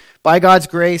By God's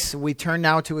grace, we turn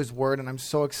now to His Word, and I'm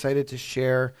so excited to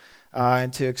share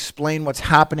and to explain what's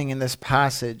happening in this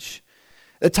passage.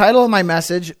 The title of my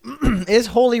message is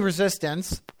Holy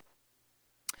Resistance.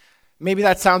 Maybe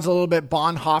that sounds a little bit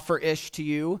Bonhoeffer-ish to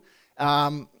you,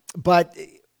 but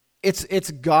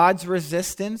it's God's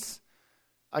resistance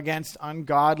against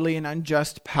ungodly and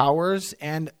unjust powers.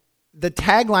 And the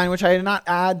tagline, which I did not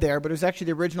add there, but it was actually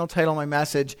the original title of my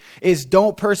message, is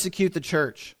Don't Persecute the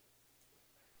Church.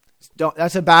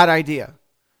 That's a bad idea.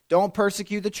 Don't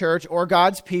persecute the church or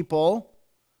God's people.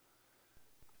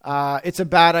 It's a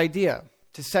bad idea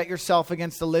to set yourself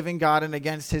against the living God and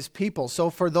against His people. So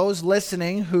for those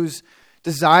listening whose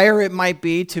desire it might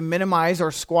be to minimize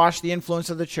or squash the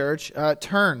influence of the church,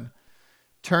 turn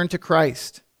to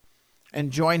Christ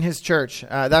and join His church.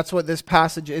 That's what this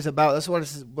passage is about. That's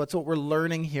what we're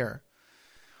learning here.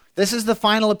 This is the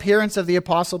final appearance of the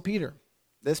Apostle Peter,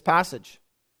 this passage.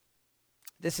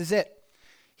 This is it.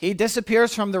 He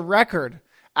disappears from the record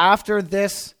after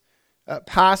this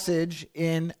passage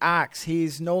in Acts.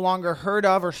 He's no longer heard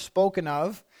of or spoken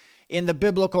of in the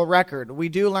biblical record. We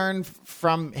do learn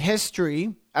from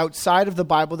history outside of the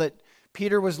Bible that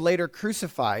Peter was later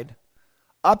crucified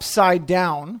upside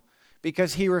down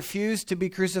because he refused to be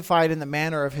crucified in the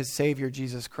manner of his Savior,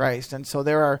 Jesus Christ. And so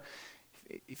there are,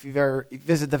 if you've ever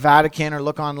visited the Vatican or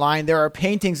look online, there are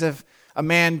paintings of a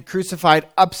man crucified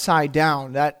upside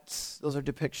down. Those are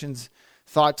depictions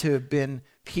thought to have been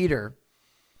Peter.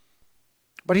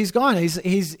 But he's gone.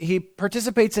 He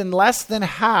participates in less than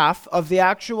half of the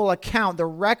actual account, the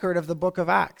record of the book of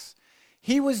Acts.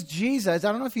 He was Jesus,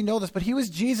 I don't know if you know this, but he was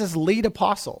Jesus' lead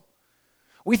apostle.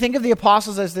 We think of the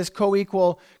apostles as this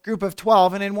co-equal group of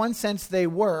 12, and in one sense they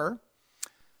were.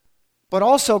 But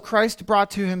also Christ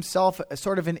brought to himself a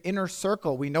sort of an inner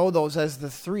circle. We know those as the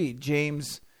three,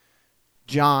 James,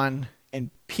 John, and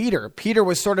Peter. Peter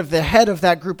was sort of the head of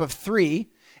that group of three,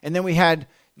 and then we had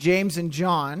James and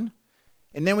John,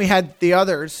 and then we had the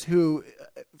others who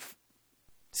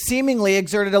seemingly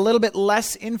exerted a little bit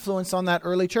less influence on that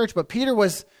early church. But Peter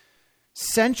was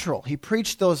central. He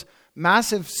preached those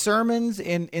massive sermons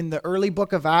in the early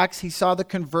book of Acts. He saw the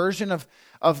conversion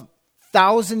of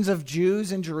thousands of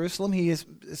Jews in Jerusalem. He has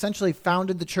essentially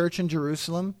founded the church in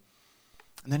Jerusalem.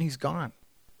 And then he's gone.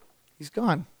 He's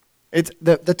gone.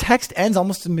 The text ends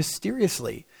almost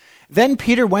mysteriously. Then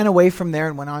Peter went away from there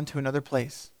and went on to another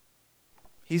place.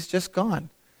 He's just gone.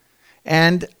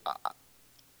 And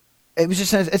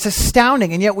it's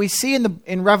astounding. And yet we see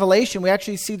in Revelation, we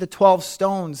actually see the 12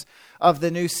 stones of the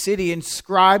new city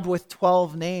inscribed with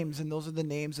 12 names, and those are the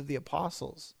names of the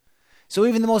apostles. So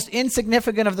even the most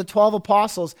insignificant of the 12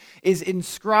 apostles is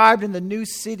inscribed in the new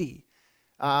city.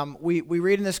 We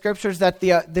read in the scriptures that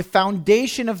the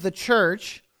foundation of the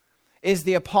church is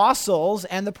the apostles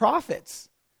and the prophets,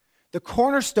 the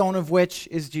cornerstone of which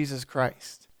is Jesus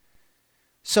Christ.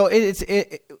 So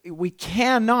we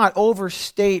cannot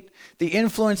overstate the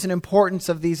influence and importance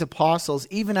of these apostles,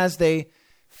 even as they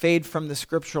fade from the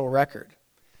scriptural record.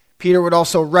 Peter would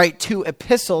also write 2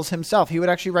 epistles himself. He would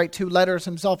actually write 2 letters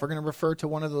himself. We're going to refer to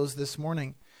one of those this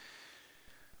morning.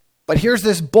 But here's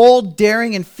this bold,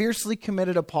 daring, and fiercely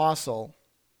committed apostle,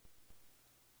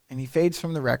 and he fades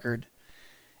from the record.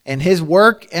 And his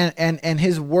work and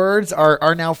his words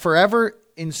are now forever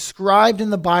inscribed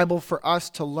in the Bible for us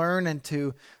to learn and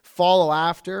to follow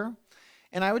after.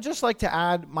 And I would just like to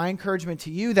add my encouragement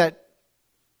to you that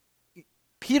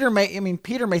Peter may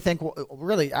think, well,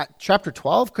 really, at chapter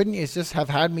 12, couldn't you just have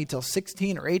had me till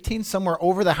 16 or 18, somewhere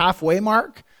over the halfway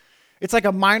mark? It's like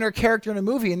a minor character in a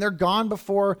movie, and they're gone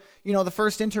before, the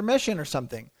first intermission or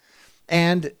something.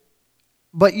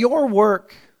 But your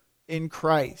work in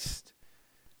Christ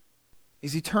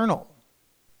is eternal.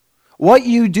 What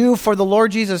you do for the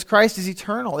Lord Jesus Christ is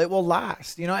eternal. It will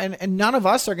last. And none of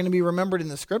us are going to be remembered in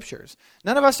the scriptures.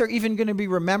 None of us are even going to be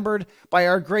remembered by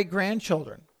our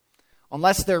great-grandchildren,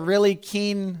 unless they're really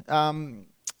keen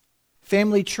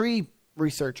family tree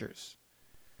researchers.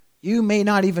 You may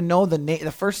not even know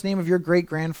the first name of your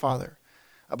great-grandfather.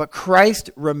 But Christ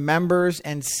remembers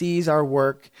and sees our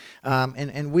work.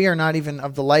 And we are not even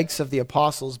of the likes of the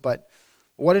apostles, but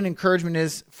what an encouragement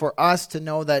is for us to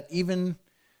know that even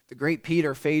the great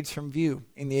Peter fades from view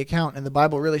in the account, and the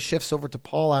Bible really shifts over to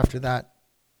Paul after that.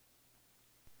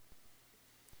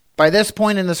 By this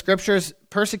point in the scriptures,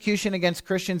 persecution against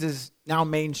Christians is now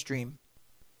mainstream.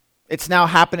 It's now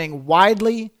happening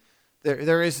widely.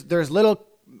 There's little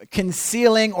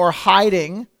concealing or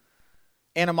hiding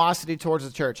animosity towards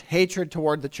the church, hatred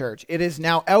toward the church. It is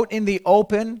now out in the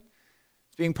open.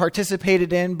 It's being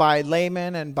participated in by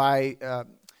laymen and by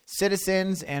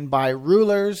citizens and by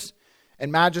rulers.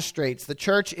 and magistrates. The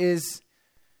church is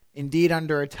indeed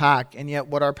under attack, and yet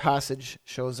what our passage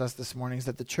shows us this morning is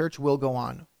that the church will go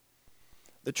on.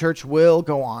 The church will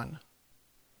go on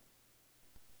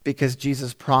because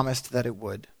Jesus promised that it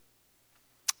would.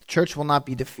 The church will not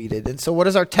be defeated. And so what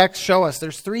does our text show us?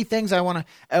 There's three things I want to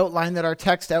outline that our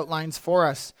text outlines for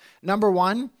us. Number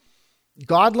one,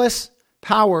 godless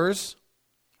powers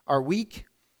are weak,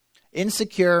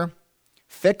 insecure,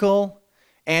 fickle,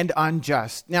 and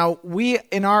unjust. Now, we,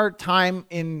 in our time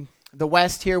in the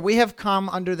West here, we have come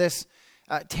under this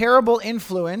terrible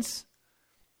influence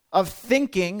of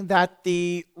thinking that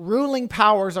the ruling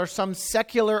powers are some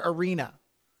secular arena.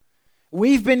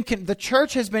 The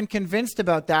church has been convinced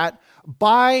about that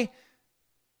by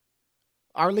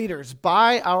our leaders,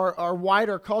 by our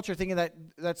wider culture, thinking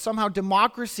that somehow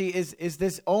democracy is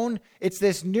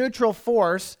this neutral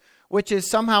force which is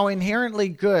somehow inherently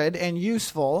good and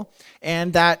useful,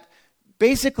 and that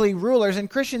basically rulers, and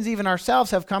Christians even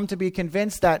ourselves, have come to be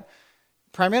convinced that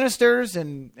prime ministers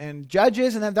and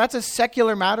judges, and that's a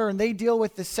secular matter, and they deal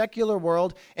with the secular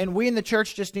world, and we in the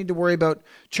church just need to worry about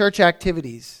church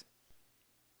activities.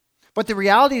 But the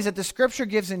reality is that the Scripture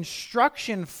gives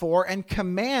instruction for and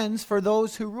commands for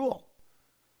those who rule.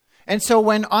 And so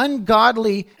when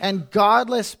ungodly and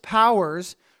godless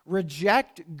powers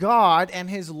reject God and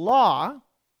His law,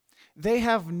 they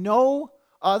have no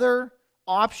other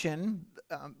option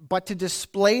but to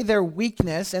display their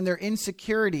weakness and their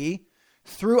insecurity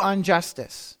through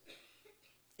injustice.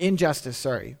 They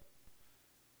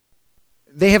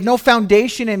have no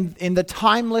foundation in the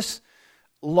timeless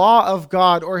law of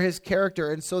God or His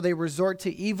character, and so they resort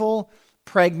to evil,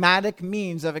 pragmatic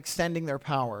means of extending their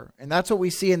power. And that's what we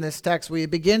see in this text.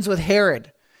 It begins with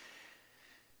Herod.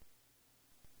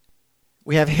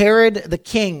 We have Herod the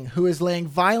king, who is laying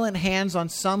violent hands on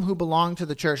some who belong to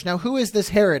the church. Now, who is this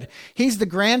Herod? He's the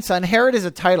grandson. Herod is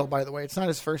a title, by the way. It's not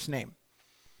his first name.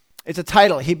 It's a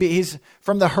title. He's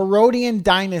from the Herodian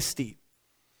dynasty.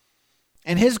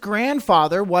 And his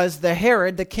grandfather was the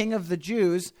Herod, the king of the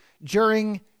Jews,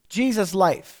 during Jesus'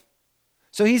 life.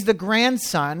 So he's the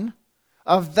grandson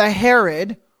of the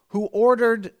Herod who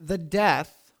ordered the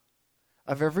death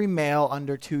of every male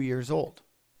under 2 years old.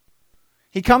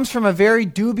 He comes from a very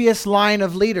dubious line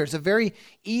of leaders, a very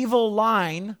evil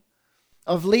line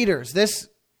of leaders.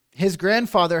 His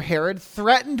grandfather Herod,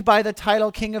 threatened by the title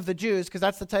King of the Jews, because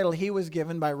that's the title he was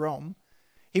given by Rome.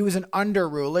 He was an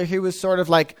under-ruler. He was sort of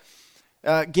like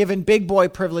given big boy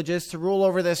privileges to rule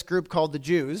over this group called the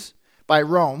Jews by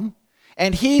Rome.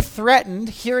 And he threatened,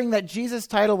 hearing that Jesus'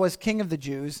 title was King of the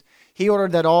Jews, he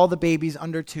ordered that all the babies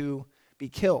under 2 be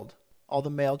killed, all the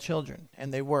male children,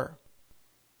 and they were.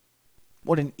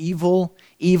 What an evil,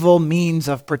 evil means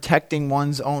of protecting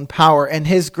one's own power. And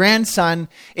his grandson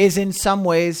is in some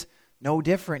ways no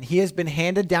different. He has been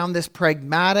handed down this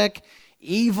pragmatic,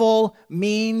 evil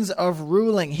means of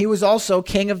ruling. He was also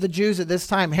king of the Jews at this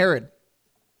time, Herod,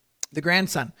 the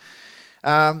grandson.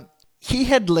 He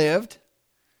had lived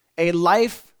a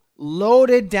life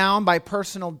loaded down by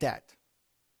personal debt.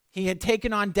 He had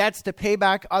taken on debts to pay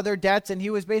back other debts, and he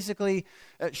was basically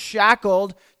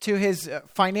shackled to his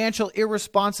financial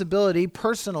irresponsibility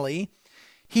personally.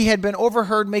 He had been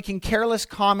overheard making careless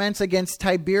comments against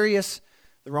Tiberius,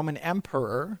 the Roman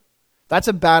emperor. That's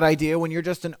a bad idea when you're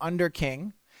just an under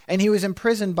king. And he was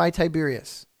imprisoned by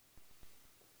Tiberius.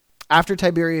 After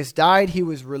Tiberius died, he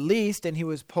was released and he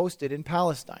was posted in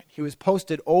Palestine. He was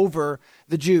posted over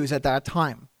the Jews at that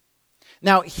time.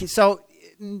 Now,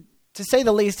 to say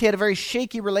the least, he had a very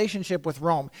shaky relationship with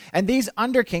Rome. And these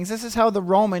under-kings, this is how the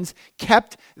Romans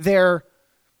kept their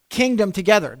kingdom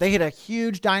together. They had a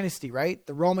huge dynasty, right?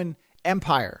 The Roman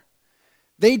Empire.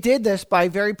 They did this by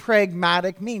very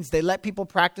pragmatic means. They let people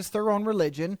practice their own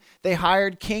religion. They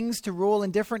hired kings to rule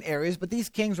in different areas, but these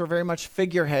kings were very much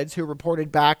figureheads who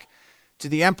reported back to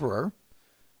the emperor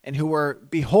and who were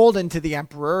beholden to the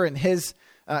emperor and his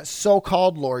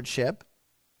so-called lordship.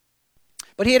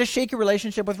 But he had a shaky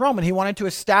relationship with Rome, and he wanted to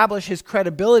establish his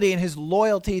credibility and his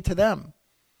loyalty to them.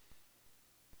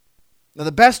 Now,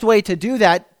 the best way to do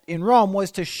that in Rome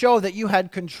was to show that you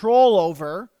had control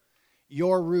over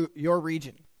your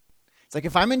region. It's like,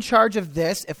 if I'm in charge of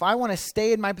this, if I want to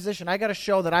stay in my position, I got to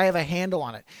show that I have a handle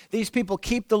on it. These people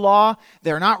keep the law.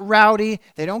 They're not rowdy.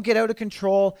 They don't get out of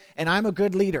control, and I'm a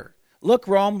good leader. Look,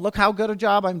 Rome, look how good a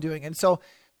job I'm doing. And so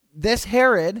this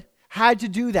Herod had to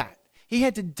do that. He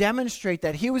had to demonstrate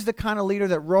that he was the kind of leader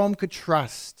that Rome could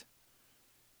trust.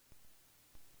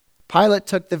 Pilate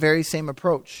took the very same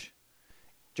approach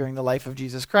during the life of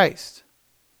Jesus Christ.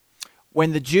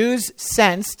 When the Jews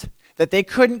sensed that they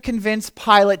couldn't convince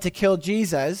Pilate to kill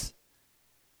Jesus,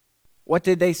 What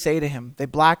did they say to him? They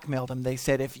blackmailed him. They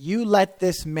said, if you let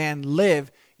this man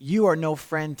live, you are no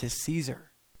friend to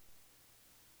Caesar.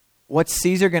 What's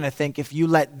Caesar going to think if you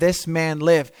let this man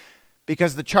live?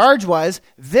 Because the charge was,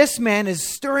 this man is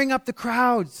stirring up the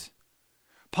crowds.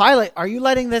 Pilate, are you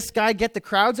letting this guy get the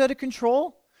crowds out of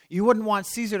control? You wouldn't want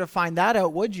Caesar to find that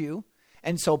out, would you?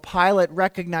 And so Pilate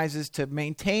recognizes to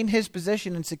maintain his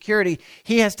position and security,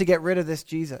 he has to get rid of this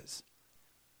Jesus.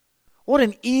 What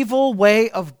an evil way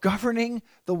of governing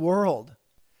the world.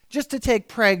 Just to take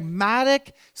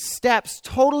pragmatic steps,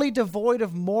 totally devoid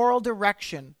of moral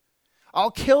direction.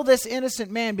 I'll kill this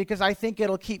innocent man because I think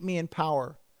it'll keep me in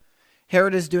power.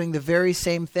 Herod is doing the very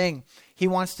same thing. He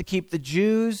wants to keep the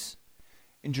Jews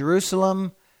in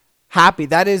Jerusalem happy.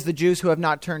 That is, the Jews who have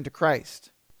not turned to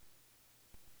Christ.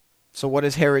 So what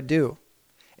does Herod do?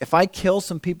 If I kill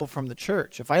some people from the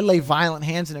church, if I lay violent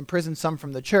hands and imprison some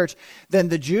from the church, then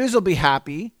the Jews will be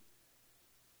happy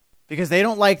because they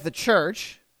don't like the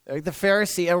church. Like the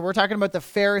Pharisee, we're talking about the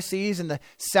Pharisees and the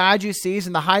Sadducees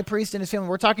and the high priest and his family.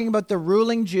 We're talking about the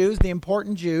ruling Jews, the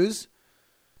important Jews.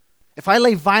 If I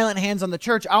lay violent hands on the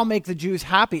church, I'll make the Jews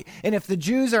happy. And if the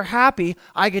Jews are happy,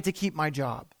 I get to keep my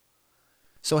job.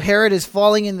 So Herod is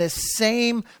falling in this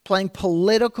same, playing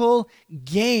political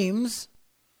games,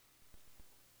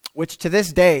 which to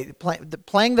this day,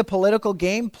 playing the political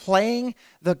game, playing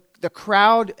the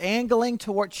crowd, angling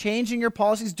toward changing your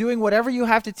policies, doing whatever you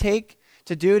have to take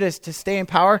to do to stay in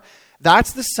power,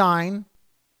 that's the sign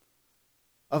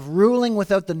of ruling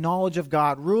without the knowledge of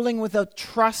God, ruling without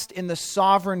trust in the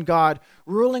sovereign God,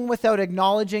 ruling without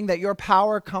acknowledging that your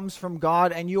power comes from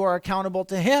God and you are accountable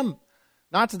to Him,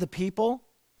 not to the people.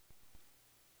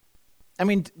 I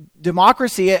mean,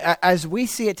 democracy, as we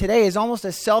see it today, is almost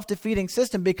a self-defeating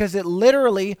system because it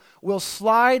literally will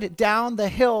slide down the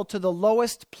hill to the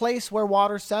lowest place where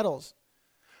water settles.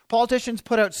 Politicians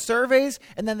put out surveys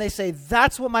and then they say,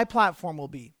 that's what my platform will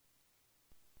be.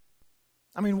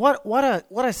 I mean, what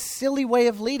a silly way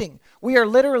of leading. We are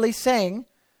literally saying,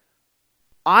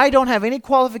 I don't have any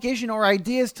qualification or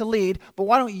ideas to lead, but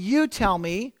why don't you tell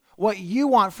me what you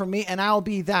want from me and I'll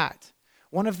be that.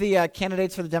 One of the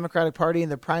candidates for the Democratic Party in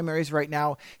the primaries right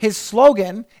now, his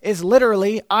slogan is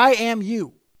literally, I am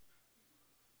you.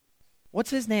 What's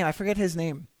his name? I forget his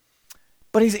name.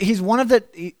 But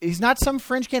he's not some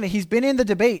fringe candidate. He's been in the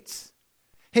debates.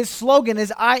 His slogan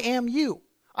is, I am you.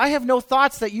 I have no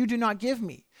thoughts that you do not give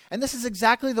me. And this is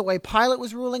exactly the way Pilate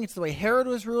was ruling. It's the way Herod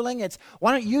was ruling. It's,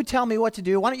 why don't you tell me what to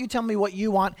do? Why don't you tell me what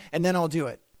you want? And then I'll do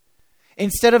it.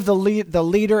 Instead of the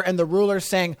leader and the ruler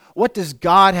saying, what does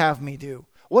God have me do?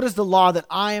 What is the law that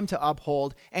I am to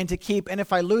uphold and to keep? And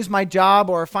if I lose my job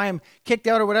or if I am kicked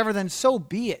out or whatever, then so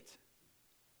be it.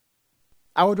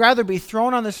 I would rather be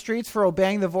thrown on the streets for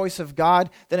obeying the voice of God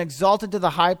than exalted to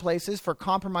the high places for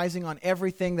compromising on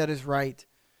everything that is right.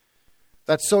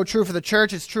 That's so true for the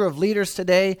church. It's true of leaders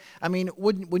today. I mean,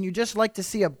 wouldn't you just like to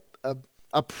see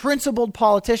a principled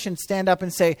politician stand up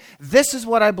and say, this is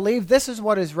what I believe, this is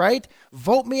what is right,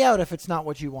 vote me out if it's not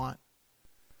what you want.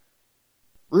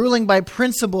 Ruling by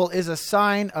principle is a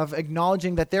sign of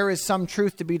acknowledging that there is some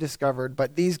truth to be discovered,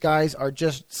 but these guys are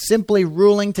just simply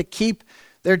ruling to keep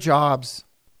their jobs.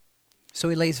 So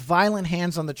he lays violent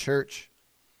hands on the church.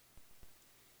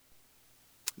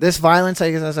 This violence,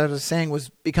 as I was saying, was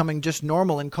becoming just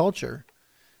normal in culture.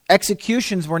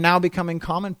 Executions were now becoming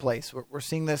commonplace. We're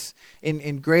seeing this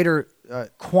in greater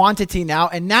quantity now,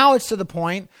 and now it's to the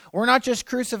point we're not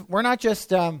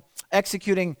just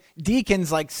executing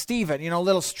deacons like Stephen,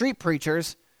 little street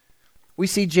preachers. We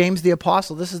see James the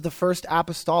Apostle. This is the first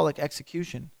apostolic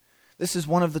execution. This is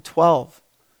one of the 12.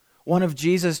 One of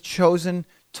Jesus' chosen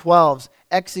 12s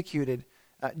executed.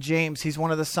 James, he's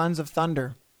one of the sons of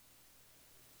thunder.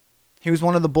 He was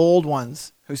one of the bold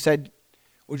ones who said,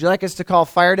 would you like us to call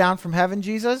fire down from heaven,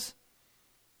 Jesus?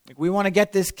 We want to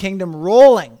get this kingdom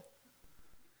rolling.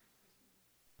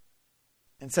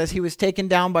 And says he was taken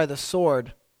down by the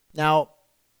sword. Now,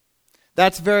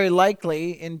 that's very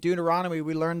likely. In Deuteronomy,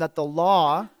 we learn that the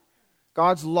law,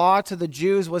 God's law to the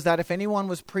Jews, was that if anyone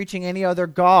was preaching any other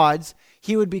gods,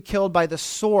 he would be killed by the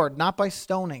sword, not by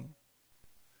stoning.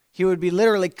 He would be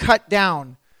literally cut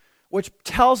down, which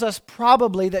tells us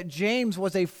probably that James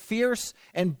was a fierce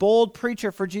and bold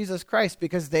preacher for Jesus Christ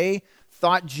because they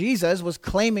thought Jesus was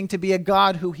claiming to be a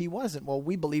God who he wasn't. Well,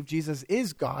 we believe Jesus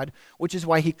is God, which is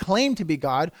why he claimed to be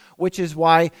God, which is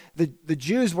why the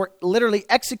Jews were literally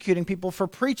executing people for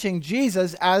preaching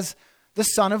Jesus as the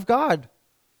Son of God.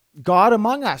 God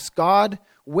among us, God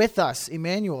with us,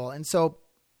 Emmanuel. And so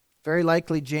Very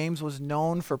likely James was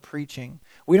known for preaching.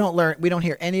 We don't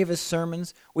hear any of his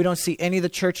sermons. We don't see any of the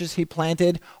churches he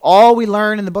planted. All we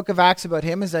learn in the book of Acts about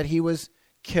him is that he was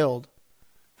killed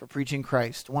for preaching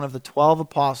Christ. One of the 12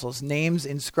 apostles, names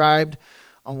inscribed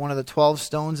on one of the 12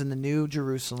 stones in the New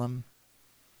Jerusalem.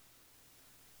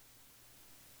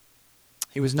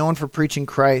 He was known for preaching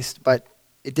Christ, but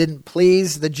it didn't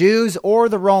please the Jews or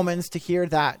the Romans to hear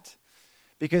that.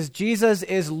 Because Jesus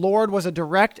is Lord was a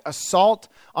direct assault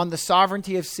on the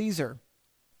sovereignty of Caesar.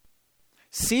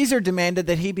 Caesar demanded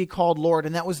that he be called Lord,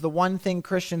 and that was the one thing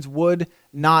Christians would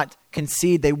not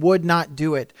concede. They would not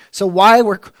do it. So why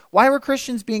were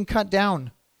Christians being cut down?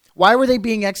 Why were they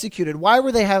being executed? Why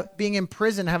were they being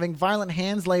imprisoned, having violent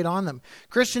hands laid on them?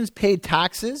 Christians paid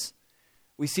taxes.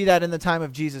 We see that in the time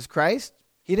of Jesus Christ.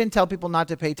 He didn't tell people not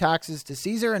to pay taxes to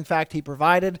Caesar. In fact, he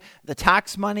provided the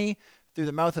tax money through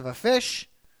the mouth of a fish.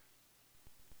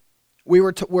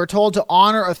 We're told to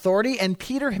honor authority, and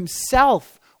Peter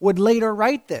himself would later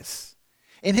write this.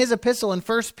 In his epistle in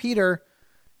 1 Peter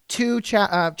 2,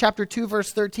 chapter 2,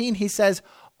 verse 13, he says,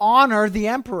 honor the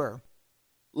emperor.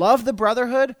 Love the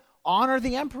brotherhood, honor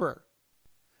the emperor.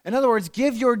 In other words,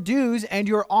 give your dues and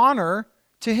your honor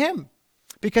to him,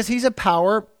 because he's a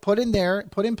power put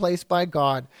in place by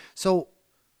God. So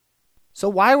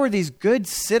why were these good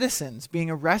citizens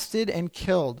being arrested and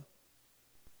killed?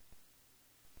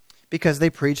 Because they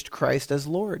preached Christ as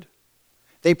Lord.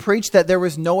 They preached that there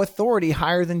was no authority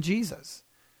higher than Jesus.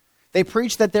 They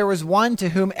preached that there was one to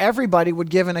whom everybody would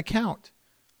give an account.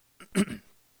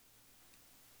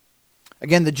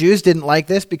 Again, the Jews didn't like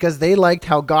this because they liked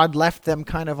how God left them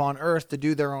kind of on earth to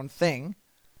do their own thing.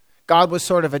 God was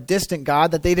sort of a distant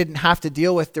God that they didn't have to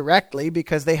deal with directly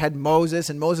because they had Moses,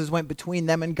 and Moses went between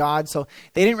them and God, so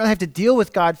they didn't really have to deal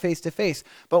with God face to face.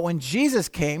 But when Jesus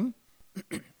came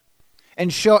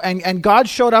and God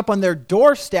showed up on their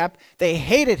doorstep, they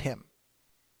hated him.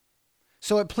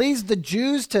 So it pleased the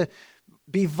Jews to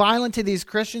be violent to these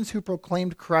Christians who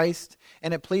proclaimed Christ,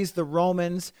 and it pleased the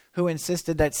Romans who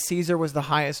insisted that Caesar was the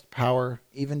highest power,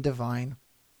 even divine.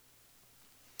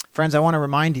 Friends, I want to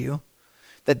remind you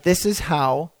that this is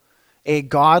how a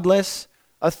godless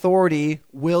authority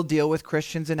will deal with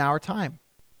Christians in our time.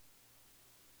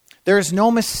 There is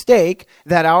no mistake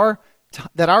that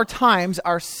our times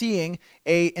are seeing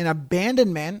an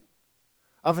abandonment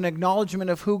of an acknowledgement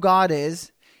of who God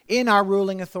is in our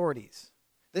ruling authorities.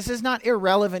 This is not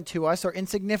irrelevant to us or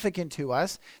insignificant to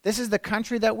us. This is the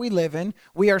country that we live in.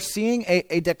 We are seeing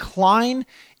a decline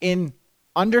in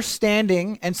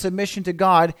understanding and submission to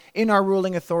God in our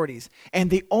ruling authorities. And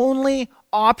the only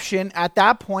option at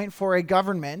that point for a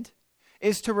government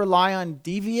is to rely on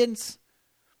deviance,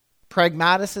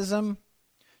 pragmaticism,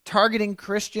 targeting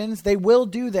Christians. They will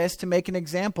do this to make an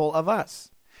example of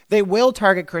us. They will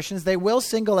target Christians. They will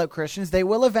single out Christians. They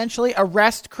will eventually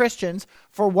arrest Christians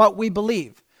for what we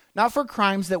believe. Not for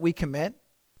crimes that we commit.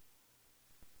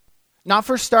 Not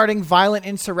for starting violent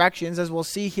insurrections, as we'll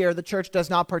see here, the church does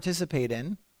not participate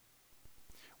in.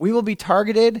 We will be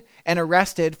targeted and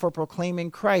arrested for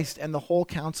proclaiming Christ and the whole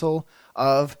counsel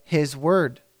of his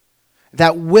word.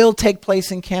 That will take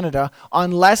place in Canada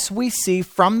unless we see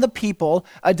from the people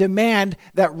a demand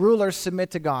that rulers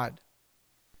submit to God.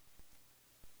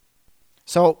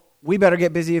 So we better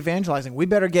get busy evangelizing. We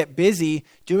better get busy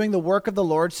doing the work of the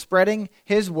Lord, spreading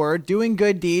his word, doing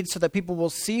good deeds so that people will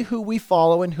see who we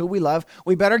follow and who we love.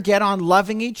 We better get on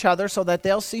loving each other so that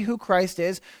they'll see who Christ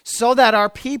is, so that our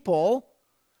people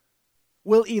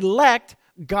will elect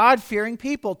God-fearing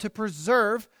people to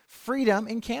preserve freedom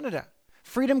in Canada.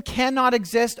 Freedom cannot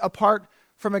exist apart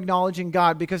from acknowledging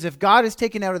God, because if God is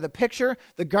taken out of the picture,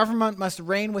 the government must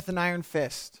reign with an iron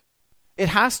fist. It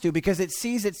has to, because it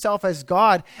sees itself as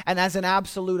God and as an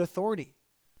absolute authority.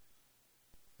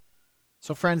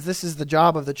 So friends, this is the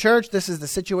job of the church. This is the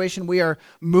situation we are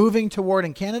moving toward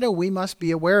in Canada. We must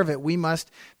be aware of it. We must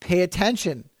pay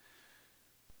attention.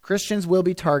 Christians will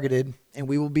be targeted and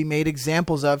we will be made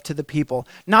examples of to the people.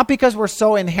 Not because we're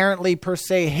so inherently per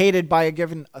se hated by a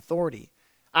given authority.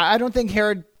 I don't think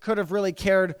Herod could have really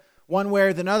cared one way or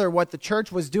another what the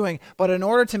church was doing, but in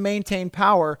order to maintain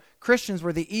power, Christians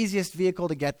were the easiest vehicle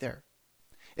to get there.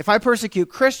 If I persecute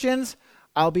Christians,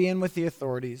 I'll be in with the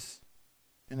authorities.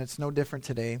 And it's no different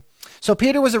today. So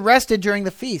Peter was arrested during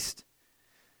the feast.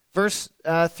 Verse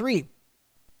 3.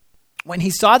 When he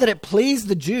saw that it pleased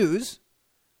the Jews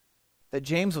that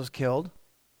James was killed,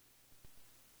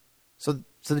 so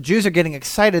the Jews are getting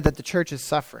excited that the church is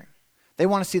suffering. They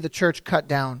want to see the church cut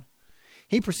down.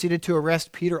 He proceeded to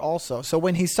arrest Peter also. So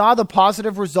when he saw the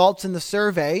positive results in the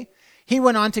survey, he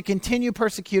went on to continue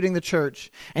persecuting the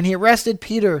church. And he arrested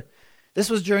Peter This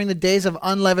was during the days of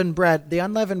unleavened bread. The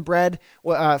unleavened bread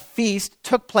feast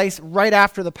took place right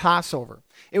after the Passover.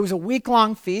 It was a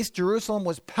week-long feast. Jerusalem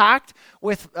was packed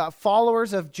with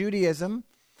followers of Judaism,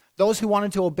 those who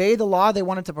wanted to obey the law. They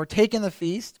wanted to partake in the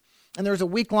feast. And there was a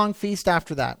week-long feast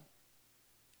after that.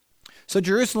 So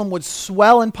Jerusalem would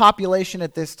swell in population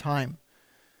at this time.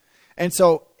 And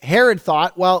so Herod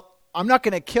thought, well, I'm not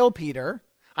going to kill Peter.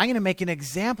 I'm going to make an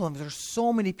example of him. There's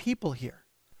so many people here.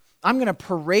 I'm going to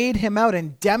parade him out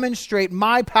and demonstrate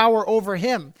my power over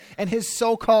him and his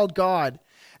so-called God.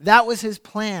 That was his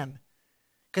plan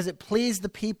because it pleased the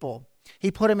people.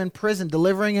 He put him in prison,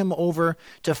 delivering him over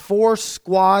to 4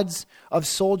 squads of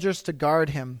soldiers to guard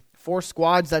him. 4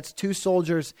 squads, that's 2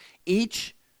 soldiers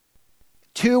each.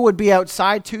 2 would be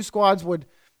outside. 2 squads would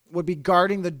be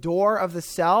guarding the door of the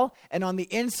cell. And on the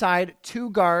inside, 2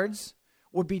 guards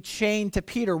would be chained to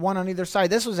Peter, one on either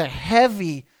side. This was a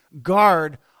heavy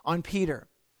guard on Peter.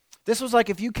 This was like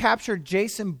if you captured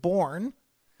Jason Bourne,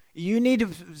 you need to,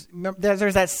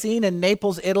 there's that scene in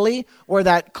Naples, Italy, where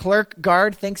that clerk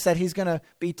guard thinks that he's going to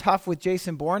be tough with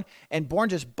Jason Bourne, and Bourne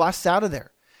just busts out of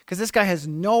there. Because this guy has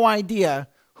no idea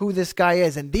who this guy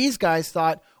is. And these guys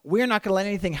thought, we're not going to let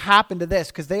anything happen to this,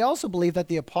 because they also believe that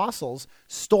the apostles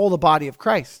stole the body of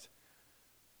Christ.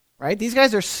 Right? These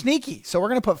guys are sneaky. So we're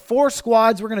going to put 4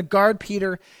 squads. We're going to guard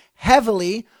Peter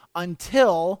heavily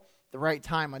until the right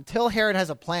time, until Herod has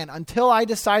a plan, until I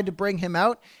decide to bring him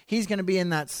out, he's going to be in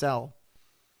that cell.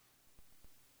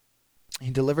 He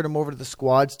delivered him over to the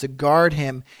squads to guard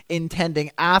him,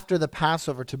 intending after the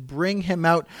Passover to bring him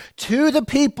out to the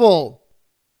people.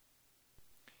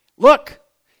 Look,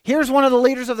 here's one of the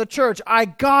leaders of the church. I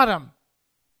got him.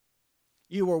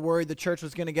 You were worried the church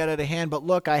was going to get out of hand, but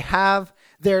look, I have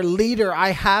their leader. I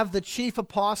have the chief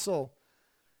apostle.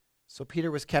 So Peter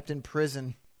was kept in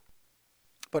prison.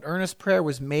 But earnest prayer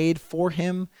was made for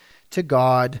him to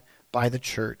God by the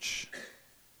church.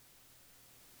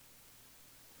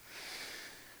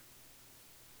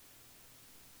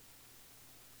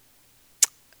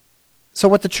 So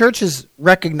what the church is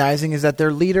recognizing is that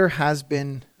their leader has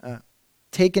been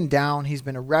taken down. He's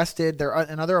been arrested.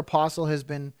 Another apostle has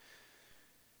been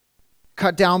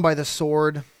cut down by the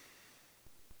sword.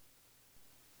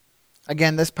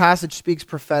 Again, this passage speaks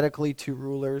prophetically to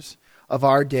rulers of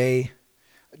our day.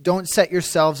 Don't set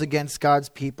yourselves against God's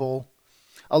people.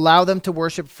 Allow them to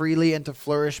worship freely and to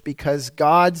flourish, because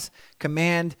God's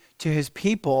command to his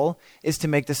people is to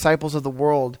make disciples of the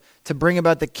world, to bring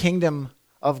about the kingdom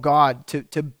of God,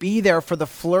 to be there for the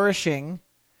flourishing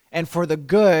and for the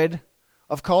good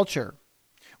of culture.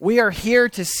 We are here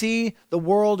to see the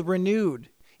world renewed.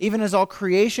 Even as all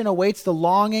creation awaits the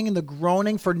longing and the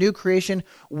groaning for new creation,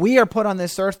 we are put on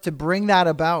this earth to bring that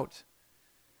about.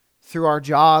 Through our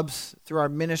jobs, through our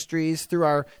ministries, through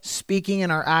our speaking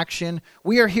and our action.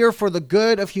 We are here for the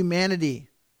good of humanity.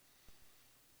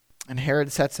 And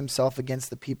Herod sets himself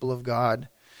against the people of God.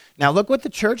 Now look what the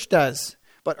church does.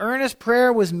 But earnest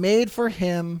prayer was made for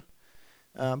him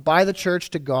by the church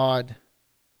to God.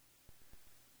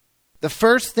 The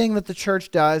first thing that the church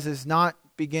does is not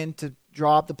begin to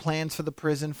draw up the plans for the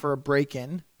prison for a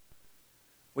break-in.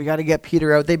 We got to get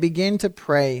Peter out. They begin to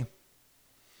pray.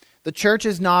 The church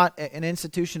is not an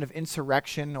institution of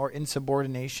insurrection or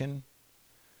insubordination.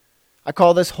 I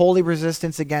call this holy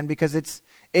resistance again because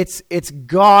it's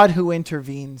God who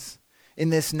intervenes in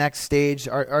this next stage.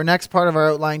 Our next part of our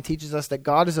outline teaches us that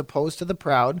God is opposed to the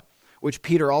proud, which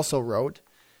Peter also wrote,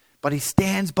 but he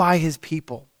stands by his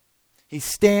people. He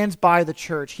stands by the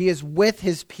church. He is with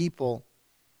his people.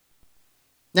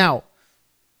 Now,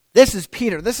 this is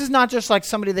Peter. This is not just like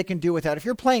somebody they can do without. If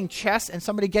you're playing chess and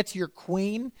somebody gets your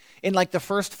queen in like the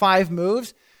first 5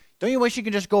 moves, don't you wish you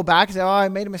could just go back and say, oh, I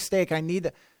made a mistake. I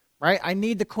need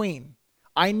the queen.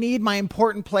 I need my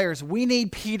important players. We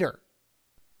need Peter.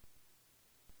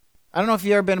 I don't know if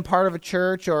you've ever been a part of a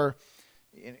church, or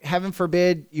heaven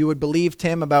forbid you would believe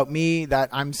Tim about me that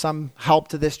I'm some help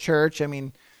to this church. I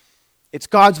mean, it's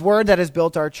God's word that has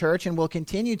built our church and will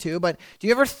continue to. But do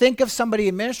you ever think of somebody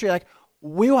in ministry like,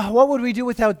 what would we do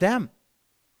without them?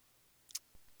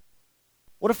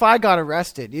 What if I got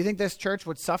arrested? Do you think this church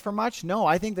would suffer much? No,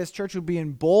 I think this church would be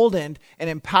emboldened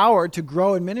and empowered to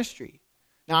grow in ministry.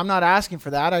 Now, I'm not asking for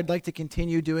that. I'd like to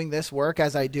continue doing this work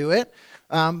as I do it.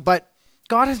 But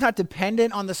God is not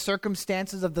dependent on the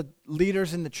circumstances of the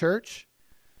leaders in the church.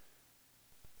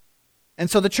 And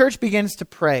so the church begins to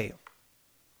pray.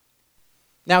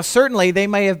 Now, certainly they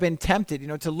may have been tempted,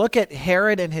 to look at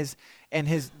Herod and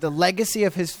the legacy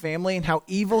of his family and how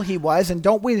evil he was. And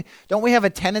don't we have a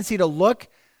tendency to look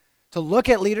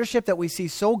at leadership that we see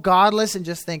so godless and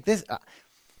just think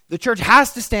the church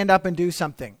has to stand up and do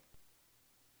something.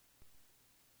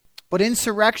 But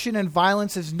insurrection and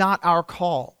violence is not our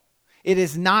call. It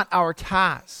is not our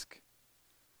task.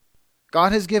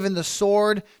 God has given the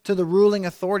sword to the ruling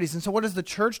authorities. And so what does the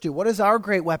church do? What is our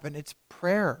great weapon? It's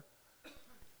prayer.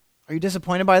 Are you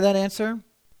disappointed by that answer?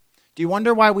 Do you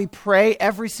wonder why we pray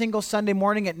every single Sunday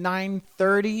morning at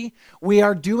 9:30? We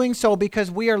are doing so because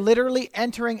we are literally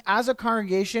entering as a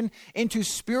congregation into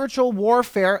spiritual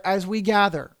warfare as we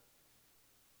gather.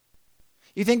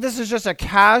 You think this is just a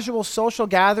casual social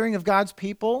gathering of God's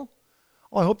people?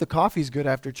 Oh, I hope the coffee's good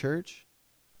after church.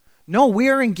 No, we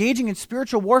are engaging in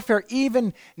spiritual warfare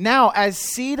even now. As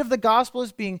seed of the gospel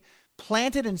is being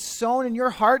planted and sown in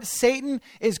your heart, Satan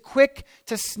is quick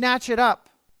to snatch it up.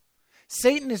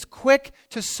 Satan is quick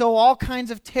to sow all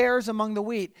kinds of tares among the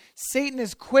wheat. Satan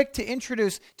is quick to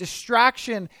introduce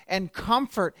distraction and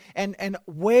comfort and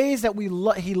ways that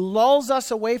he lulls us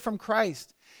away from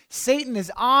Christ. Satan is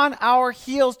on our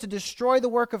heels to destroy the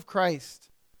work of Christ.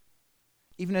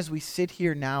 Even as we sit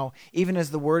here now, even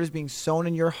as the word is being sown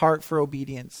in your heart for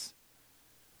obedience.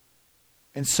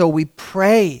 And so we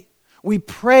pray. We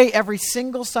pray every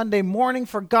single Sunday morning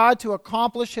for God to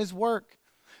accomplish his work.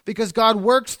 Because God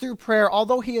works through prayer.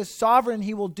 Although he is sovereign,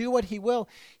 he will do what he will.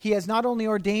 He has not only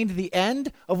ordained the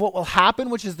end of what will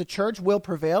happen, which is the church will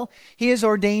prevail. He has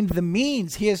ordained the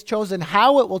means. He has chosen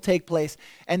how it will take place.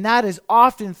 And that is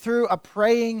often through a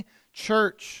praying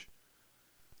church.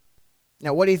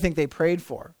 Now, what do you think they prayed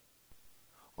for?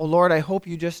 Oh, Lord, I hope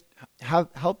you just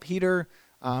help Peter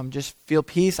just feel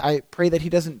peace. I pray that he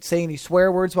doesn't say any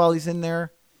swear words while he's in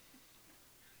there.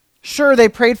 Sure, they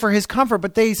prayed for his comfort,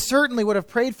 but they certainly would have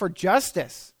prayed for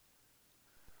justice.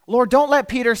 Lord, don't let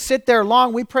Peter sit there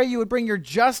long. We pray you would bring your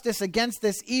justice against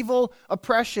this evil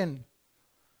oppression.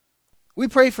 We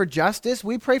pray for justice.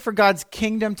 We pray for God's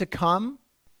kingdom to come.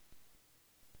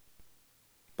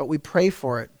 But we pray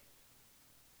for it.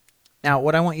 Now,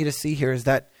 what I want you to see here is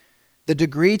that the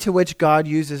degree to which God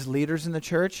uses leaders in the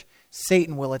church,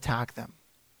 Satan will attack them.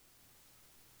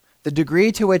 The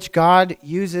degree to which God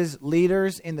uses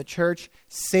leaders in the church,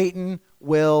 Satan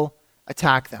will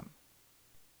attack them.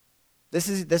 This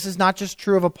is not just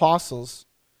true of apostles.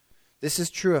 This is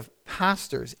true of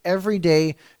pastors. Every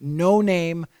day, no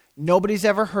name, nobody's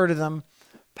ever heard of them,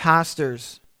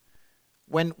 pastors.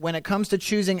 When it comes to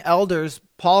choosing elders,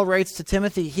 Paul writes to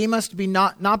Timothy, he must be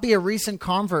not be a recent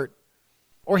convert,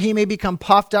 or he may become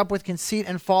puffed up with conceit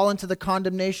and fall into the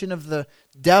condemnation of the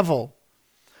devil.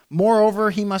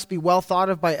 Moreover, he must be well thought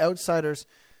of by outsiders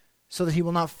so that he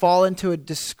will not fall into a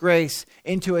disgrace,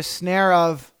 into a snare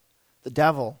of the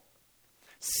devil.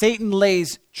 Satan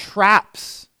lays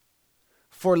traps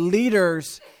for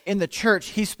leaders in the church.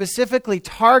 He specifically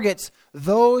targets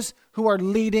those who are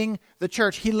leading the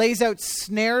church. He lays out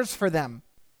snares for them.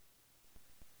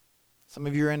 Some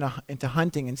of you are into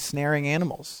hunting and snaring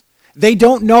animals. They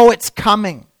don't know it's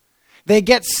coming. They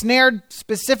get snared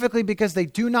specifically because they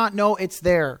do not know it's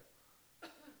there.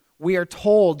 We are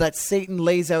told that Satan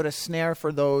lays out a snare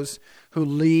for those who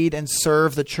lead and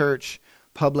serve the church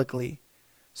publicly.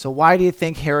 So why do you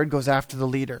think Herod goes after the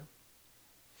leader?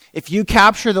 If you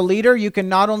capture the leader, you can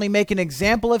not only make an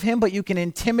example of him, but you can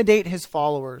intimidate his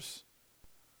followers.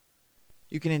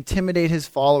 You can intimidate his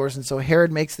followers. And so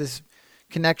Herod makes this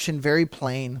connection very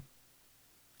plain.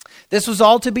 This was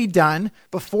all to be done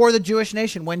before the Jewish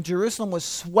nation, when Jerusalem was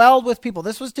swelled with people.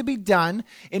 This was to be done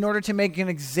in order to make an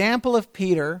example of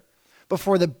Peter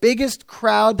before the biggest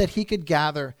crowd that he could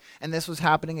gather. And this was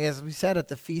happening, as we said, at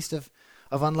the Feast of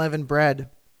Unleavened Bread.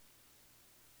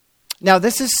 Now,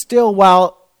 this is still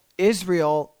while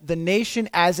Israel, the nation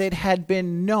as it had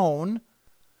been known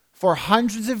for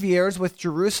hundreds of years with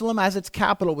Jerusalem as its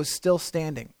capital, was still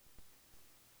standing.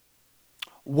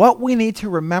 What we need to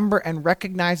remember and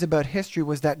recognize about history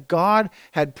was that God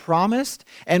had promised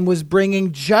and was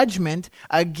bringing judgment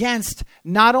against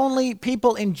not only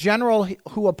people in general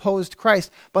who opposed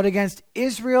Christ, but against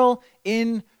Israel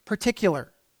in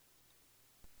particular.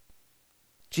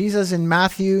 Jesus in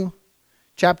Matthew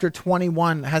chapter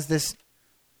 21 has this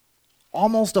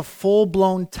almost a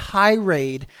full-blown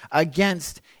tirade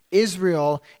against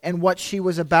Israel and what she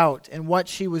was about and what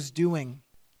she was doing.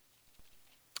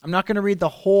 I'm not going to read the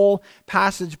whole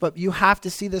passage, but you have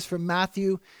to see this from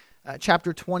Matthew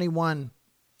chapter 21,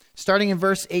 starting in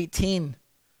verse 18.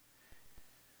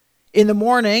 In the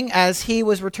morning, as he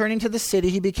was returning to the city,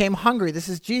 he became hungry. This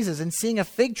is Jesus. And seeing a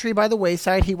fig tree by the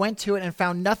wayside, he went to it and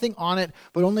found nothing on it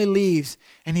but only leaves.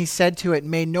 And he said to it,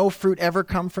 "May no fruit ever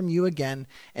come from you again."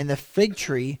 And the fig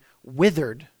tree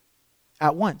withered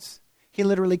at once. He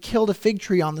literally killed a fig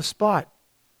tree on the spot.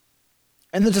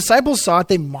 And the disciples saw it,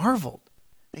 they marveled.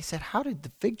 They said, how did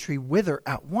the fig tree wither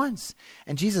at once?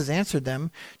 And Jesus answered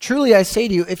them, truly I say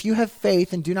to you, if you have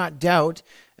faith and do not doubt,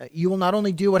 you will not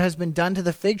only do what has been done to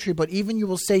the fig tree, but even you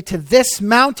will say to this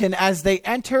mountain. As they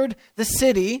entered the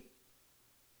city,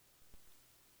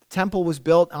 the temple was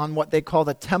built on what they call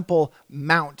the Temple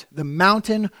Mount, the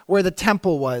mountain where the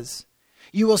temple was.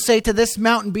 You will say to this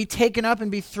mountain, be taken up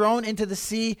and be thrown into the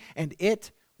sea, and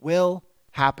it will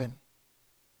happen.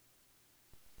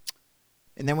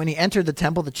 And then when he entered the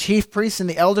temple, the chief priests and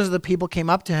the elders of the people came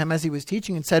up to him as he was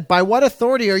teaching and said, by what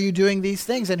authority are you doing these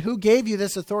things? And who gave you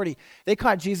this authority? They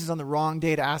caught Jesus on the wrong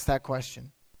day to ask that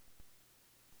question.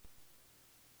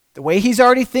 The way he's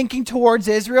already thinking towards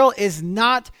Israel is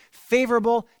not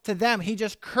favorable to them. He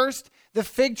just cursed the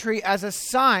fig tree as a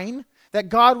sign that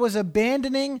God was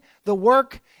abandoning the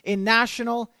work in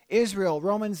national Israel.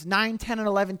 Romans 9, 10, and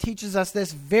 11 teaches us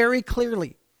this very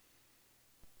clearly.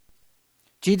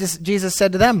 Jesus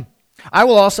said to them, I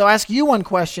will also ask you one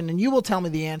question, and you will tell me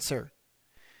the answer.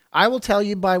 I will tell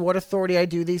you by what authority I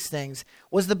do these things.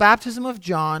 Was the baptism of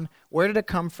John, where did it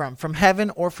come from? From heaven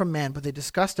or from man? But they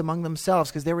discussed among themselves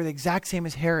because they were the exact same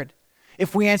as Herod.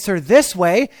 If we answer this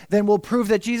way, then we'll prove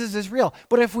that Jesus is real.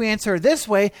 But if we answer this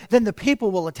way, then the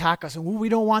people will attack us, and we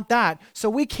don't want that.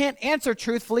 So we can't answer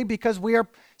truthfully because we are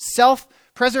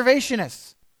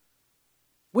self-preservationists.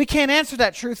 We can't answer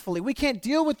that truthfully. We can't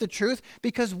deal with the truth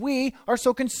because we are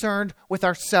so concerned with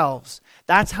ourselves.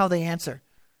 That's how they answer.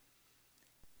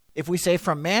 If we say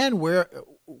from man,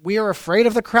 we are afraid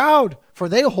of the crowd, for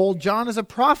they hold John as a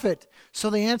prophet. So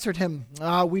they answered him,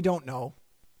 we don't know.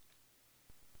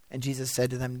 And Jesus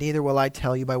said to them, neither will I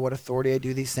tell you by what authority I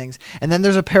do these things. And then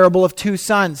there's a parable of two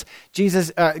sons.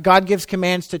 God gives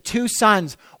commands to two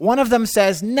sons. One of them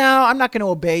says, no, I'm not going to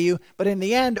obey you, but in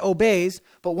the end obeys.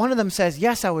 But one of them says,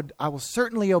 yes, I will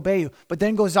certainly obey you, but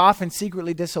then goes off and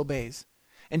secretly disobeys.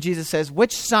 And Jesus says,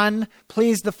 which son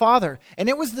pleased the father? And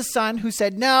it was the son who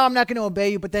said, no, I'm not going to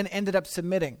obey you, but then ended up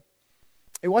submitting.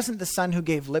 It wasn't the son who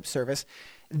gave lip service.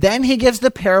 Then he gives the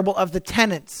parable of the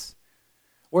tenants,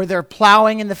 where they're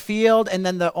plowing in the field and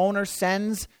then the owner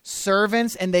sends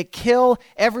servants and they kill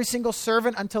every single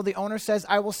servant until the owner says,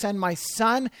 I will send my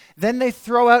son. Then they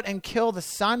throw out and kill the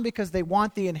son because they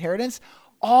want the inheritance.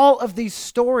 All of these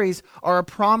stories are a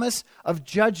promise of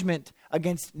judgment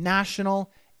against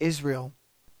national Israel.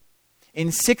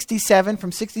 From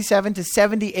 67 to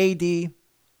 70 AD,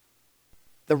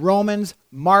 the Romans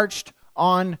marched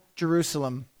on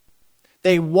Jerusalem.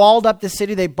 They walled up the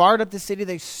city, they barred up the city,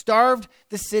 they starved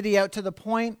the city out to the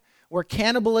point where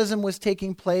cannibalism was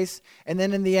taking place. And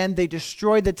then in the end, they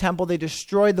destroyed the temple, they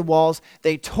destroyed the walls,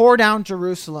 they tore down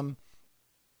Jerusalem.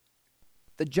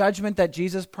 The judgment that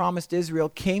Jesus promised Israel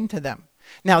came to them.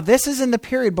 Now, this is in the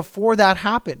period before that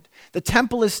happened. The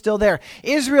temple is still there.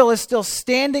 Israel is still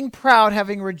standing proud,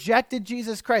 having rejected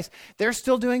Jesus Christ. They're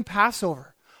still doing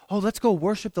Passover. Oh, let's go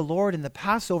worship the Lord in the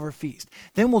Passover feast.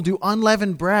 Then we'll do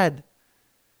unleavened bread.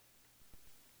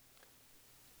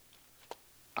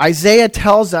 Isaiah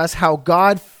tells us how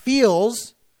God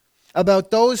feels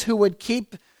about those who would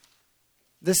keep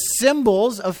the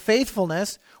symbols of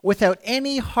faithfulness without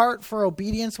any heart for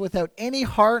obedience, without any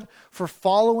heart for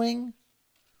following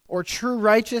or true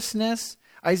righteousness.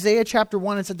 Isaiah chapter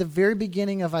 1, it's at the very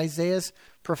beginning of Isaiah's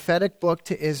prophetic book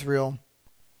to Israel.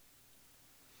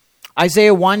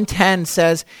 Isaiah 1:10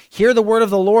 says, hear the word of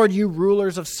the Lord, you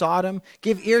rulers of Sodom.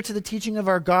 Give ear to the teaching of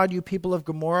our God, you people of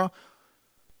Gomorrah.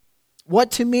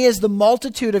 What to me is the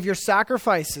multitude of your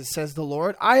sacrifices, says the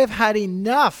Lord. I have had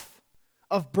enough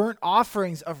of burnt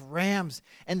offerings of rams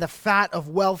and the fat of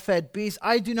well-fed beasts.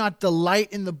 I do not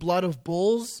delight in the blood of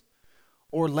bulls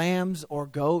or lambs or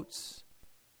goats.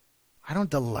 I don't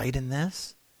delight in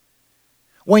this.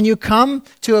 When you come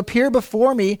to appear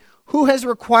before me, who has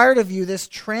required of you this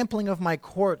trampling of my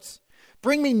courts?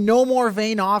 Bring me no more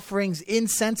vain offerings.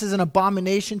 Incense is an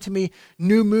abomination to me.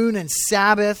 New moon and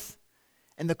Sabbath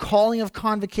and the calling of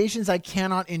convocations I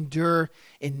cannot endure.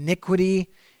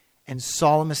 Iniquity and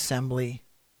solemn assembly.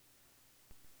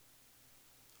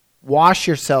 Wash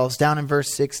yourselves, down in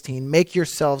verse 16. Make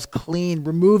yourselves clean.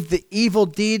 Remove the evil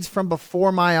deeds from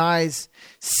before my eyes.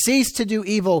 Cease to do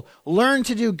evil. Learn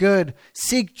to do good.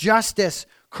 Seek justice.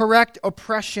 Correct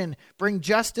oppression. Bring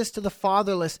justice to the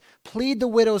fatherless. Plead the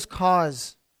widow's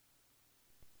cause.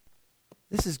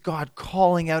 This is God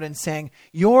calling out and saying,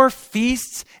 your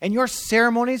feasts and your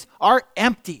ceremonies are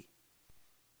empty.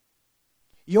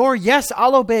 Yes,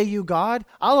 I'll obey you, God.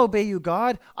 I'll obey you,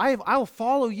 God. I will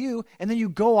follow you. And then you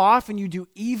go off and you do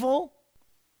evil.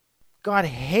 God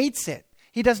hates it.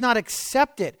 He does not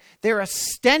accept it. They're a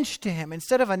stench to him.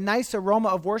 Instead of a nice aroma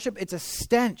of worship, it's a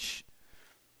stench.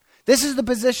 This is the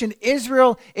position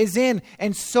Israel is in,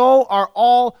 and so are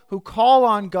all who call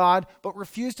on God but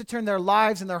refuse to turn their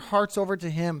lives and their hearts over to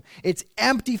him. It's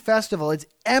empty festival. It's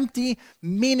empty,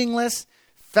 meaningless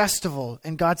festival.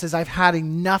 And God says, I've had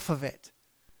enough of it.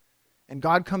 And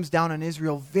God comes down on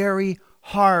Israel very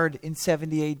hard in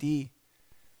 70 AD.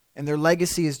 And their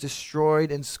legacy is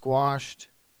destroyed and squashed.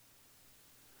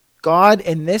 God,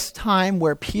 in this time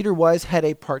where Peter was, had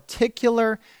a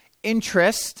particular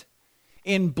interest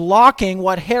in blocking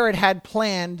what Herod had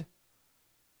planned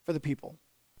for the people.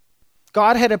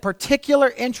 God had a particular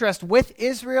interest with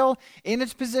Israel in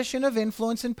its position of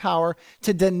influence and power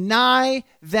to deny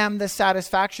them the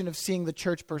satisfaction of seeing the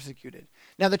church persecuted.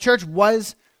 Now, the church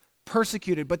was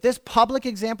persecuted, but this public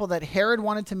example that Herod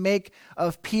wanted to make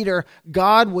of Peter,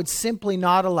 God would simply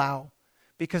not allow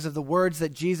because of the words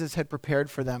that Jesus had prepared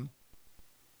for them.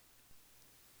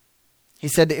 He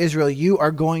said to Israel, you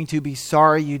are going to be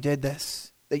sorry you did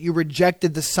this, that you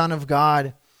rejected the Son of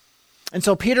God. And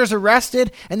so Peter's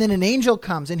arrested, and then an angel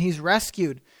comes and he's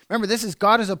rescued. Remember, this is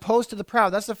God is opposed to the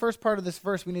proud. That's the first part of this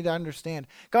verse we need to understand.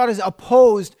 God is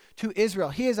opposed to Israel.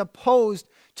 He is opposed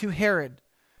to Herod,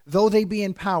 though they be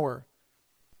in power.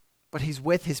 But he's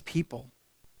with his people.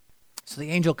 So the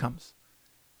angel comes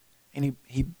and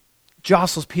he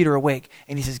jostles Peter awake,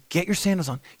 and he says, get your sandals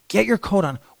on, get your coat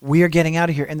on, we are getting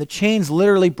out of here. And the chains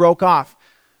literally broke off.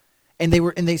 And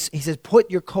he says,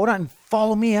 put your coat on and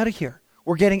follow me out of here.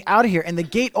 We're getting out of here. And the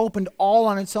gate opened all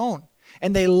on its own.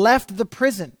 And they left the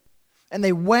prison and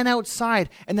they went outside.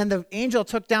 And then the angel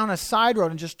took down a side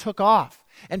road and just took off.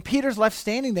 And Peter's left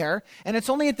standing there. And it's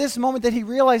only at this moment that he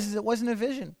realizes it wasn't a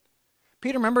vision.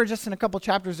 Peter, remember just in a couple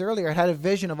chapters earlier, had a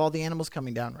vision of all the animals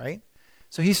coming down, right?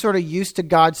 So he's sort of used to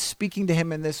God speaking to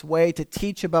him in this way to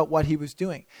teach about what he was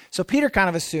doing. So Peter kind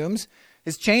of assumes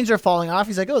his chains are falling off.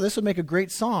 He's like, oh, this would make a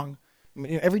great song. I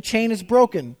mean, every chain is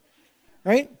broken,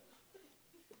 right?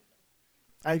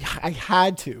 I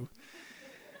had to.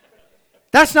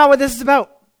 That's not what this is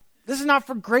about. This is not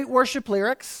for great worship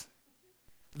lyrics.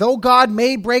 Though God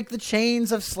may break the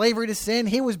chains of slavery to sin,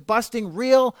 he was busting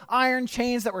real iron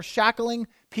chains that were shackling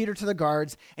Peter to the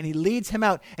guards, and he leads him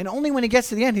out. And only when he gets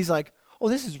to the end, he's like, oh,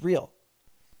 this is real.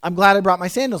 I'm glad I brought my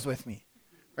sandals with me,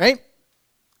 right?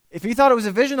 If he thought it was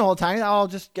a vision the whole time, I'll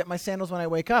just get my sandals when I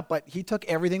wake up. But he took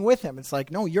everything with him. It's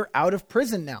like, no, you're out of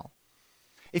prison now.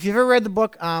 If you've ever read the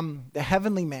book, The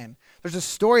Heavenly Man, there's a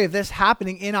story of this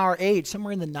happening in our age,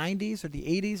 somewhere in the 90s or the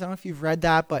 80s. I don't know if you've read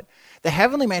that, but The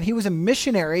Heavenly Man, he was a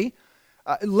missionary,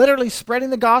 literally spreading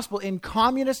the gospel in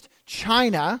communist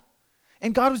China.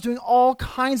 And God was doing all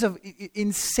kinds of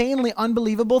insanely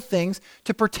unbelievable things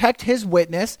to protect his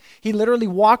witness. He literally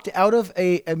walked out of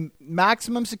a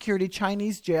maximum security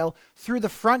Chinese jail through the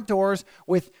front doors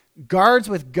with guards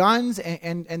with guns.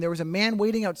 And there was a man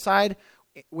waiting outside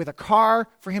with a car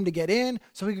for him to get in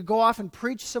so he could go off and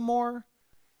preach some more.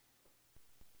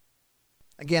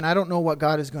 Again, I don't know what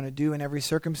God is going to do in every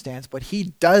circumstance, but he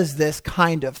does this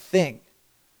kind of thing.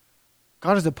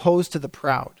 God is opposed to the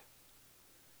proud.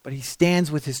 But he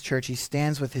stands with his church. He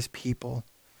stands with his people.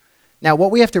 Now, what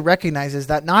we have to recognize is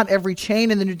that not every chain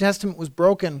in the New Testament was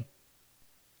broken.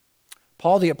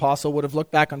 Paul the Apostle would have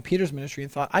looked back on Peter's ministry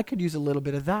and thought, I could use a little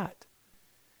bit of that.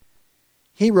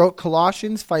 He wrote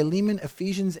Colossians, Philemon,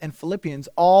 Ephesians, and Philippians,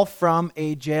 all from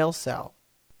a jail cell.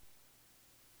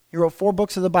 He wrote 4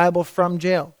 books of the Bible from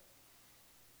jail.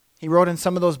 He wrote in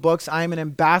some of those books, I am an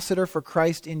ambassador for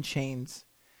Christ in chains.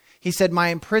 He said, my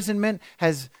imprisonment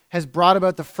has brought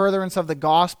about the furtherance of the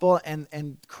gospel,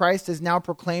 and Christ is now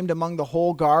proclaimed among the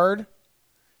whole guard.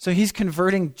 So he's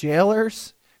converting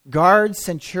jailers, guards,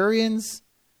 centurions.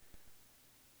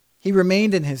 He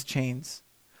remained in his chains.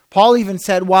 Paul even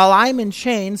said, while I'm in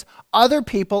chains, other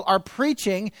people are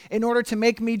preaching in order to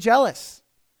make me jealous.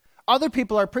 Other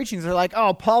people are preaching. They're like,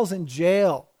 oh, Paul's in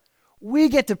jail. We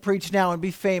get to preach now and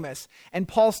be famous. And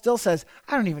Paul still says,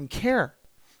 I don't even care.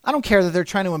 I don't care that they're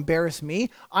trying to embarrass me.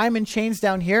 I'm in chains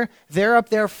down here. They're up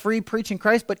there free preaching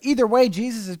Christ. But either way,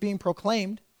 Jesus is being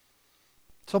proclaimed.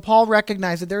 So Paul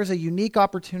recognized that there is a unique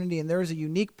opportunity and there is a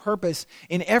unique purpose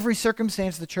in every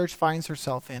circumstance the church finds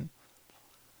herself in.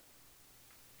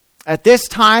 At this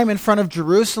time in front of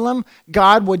Jerusalem,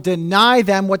 God would deny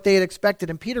them what they had expected.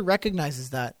 And Peter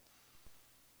recognizes that.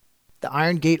 The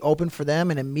iron gate opened for them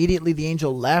and immediately the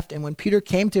angel left. And when Peter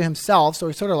came to himself, so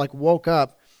he sort of like woke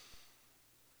up,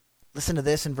 listen to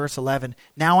this in verse 11.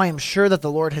 Now I am sure that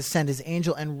the Lord has sent his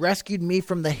angel and rescued me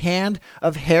from the hand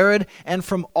of Herod and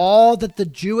from all that the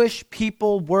Jewish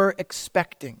people were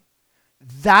expecting.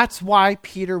 That's why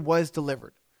Peter was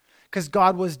delivered. because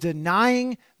God was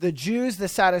denying the Jews the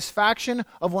satisfaction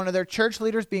of one of their church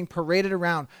leaders being paraded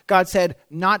around. God said,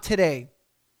 not today.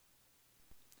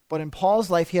 But in Paul's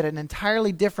life, he had an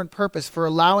entirely different purpose for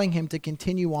allowing him to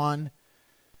continue on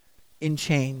in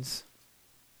chains.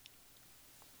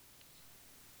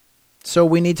 So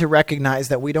we need to recognize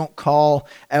that we don't call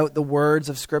out the words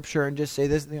of Scripture and just say,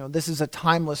 this is a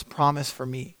timeless promise for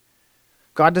me.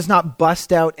 God does not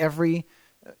bust out every,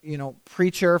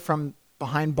 preacher from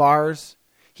behind bars.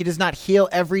 He does not heal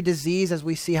every disease as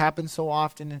we see happen so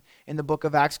often in the book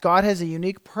of Acts. God has a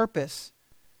unique purpose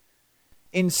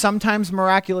in sometimes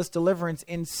miraculous deliverance,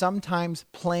 in sometimes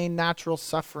plain natural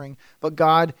suffering. But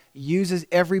God uses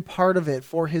every part of it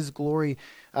for his glory.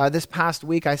 This past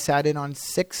week, I sat in on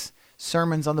 6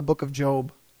 sermons on the book of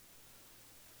Job.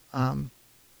 From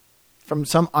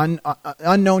some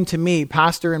unknown to me,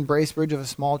 pastor in Bracebridge of a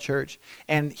small church.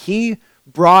 And he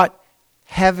brought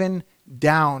heaven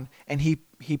down, and he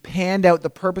panned out the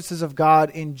purposes of God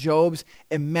in Job's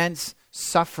immense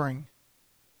suffering.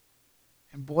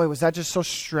 And boy, was that just so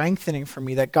strengthening for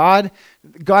me, that God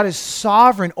is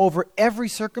sovereign over every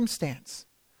circumstance.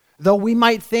 Though we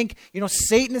might think,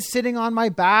 Satan is sitting on my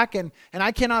back and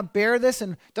I cannot bear this,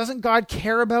 and doesn't God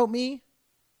care about me?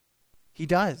 He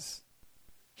does.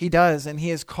 He does, and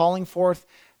he is calling forth,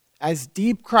 as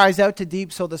deep cries out to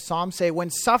deep, so the Psalms say, when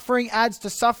suffering adds to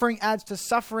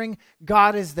suffering,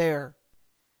 God is there.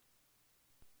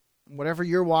 Whatever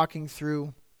you're walking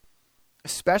through,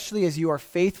 especially as you are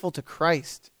faithful to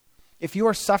Christ, if you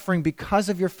are suffering because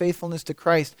of your faithfulness to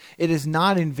Christ, it is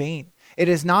not in vain. It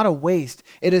is not a waste.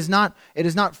 It is not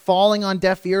falling on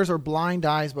deaf ears or blind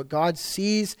eyes, but God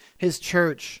sees his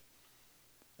church.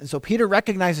 And so Peter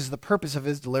recognizes the purpose of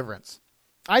his deliverance.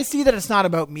 I see that it's not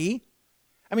about me.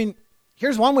 I mean,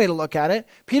 here's one way to look at it.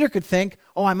 Peter could think,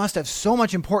 I must have so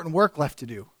much important work left to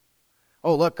do.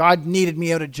 Oh, look, God needed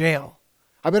me out of jail.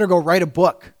 I better go write a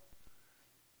book.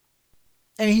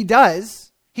 And he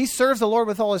does. He serves the Lord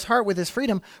with all his heart, with his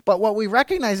freedom. But what we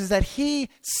recognize is that he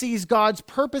sees God's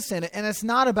purpose in it, and it's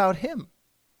not about him.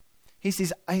 He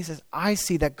says, I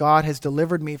see that God has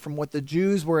delivered me from what the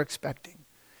Jews were expecting.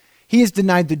 He has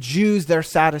denied the Jews their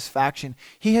satisfaction.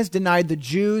 He has denied the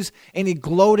Jews any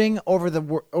gloating over the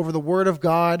word of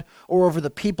God or over the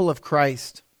people of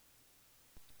Christ.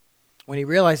 When he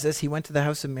realized this, he went to the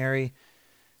house of Mary,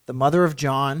 the mother of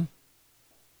John.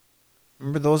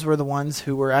 Remember, those were the ones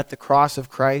who were at the cross of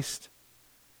Christ.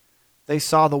 They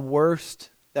saw the worst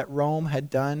that Rome had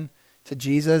done to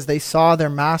Jesus. They saw their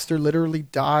master literally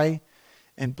die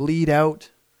and bleed out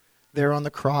there on the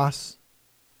cross.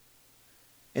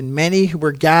 And many who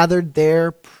were gathered there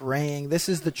praying. This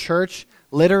is the church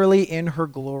literally in her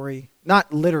glory.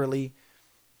 Not literally,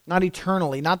 not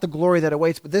eternally, not the glory that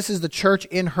awaits, but this is the church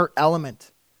in her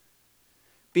element.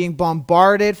 Being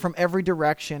bombarded from every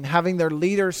direction, having their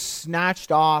leaders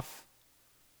snatched off.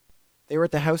 They were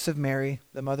at the house of Mary,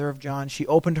 the mother of John. She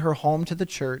opened her home to the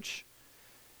church.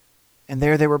 And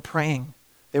there they were praying.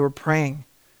 They were praying.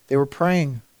 They were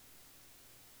praying.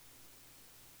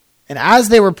 And as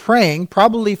they were praying,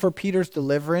 probably for Peter's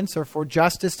deliverance or for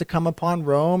justice to come upon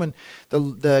Rome and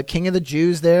the king of the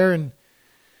Jews there, and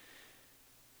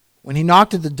when he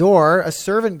knocked at the door, a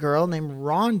servant girl named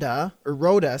Rhoda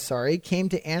came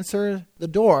to answer the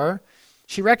door.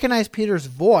 She recognized Peter's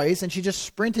voice and she just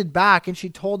sprinted back and she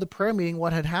told the prayer meeting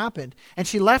what had happened. And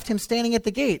she left him standing at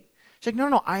the gate. She's like,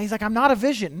 no. He's like, I'm not a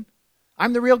vision.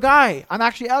 I'm the real guy. I'm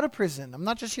actually out of prison. I'm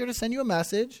not just here to send you a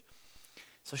message.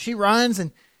 So she runs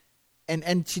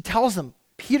and she tells them,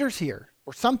 Peter's here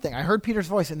or something. I heard Peter's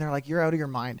voice, and they're like, you're out of your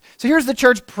mind. So here's the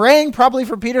church praying probably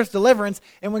for Peter's deliverance.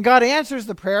 And when God answers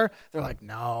the prayer, they're like,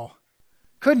 no,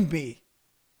 couldn't be.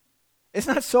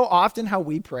 Isn't that so often how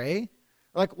we pray?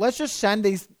 We're like, let's just send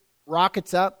these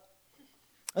rockets up.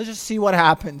 Let's just see what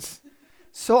happens.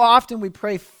 So often we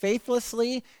pray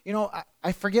faithlessly.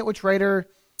 I forget which writer,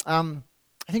 I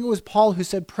think it was Paul who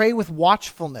said, pray with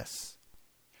watchfulness.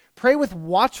 Pray with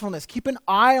watchfulness. Keep an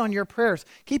eye on your prayers.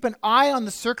 Keep an eye on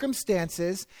the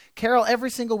circumstances. Carol,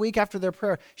 every single week after their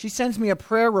prayer, she sends me a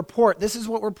prayer report. This is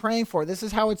what we're praying for. This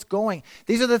is how it's going.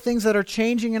 These are the things that are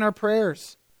changing in our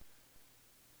prayers.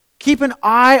 Keep an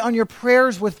eye on your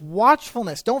prayers with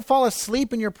watchfulness. Don't fall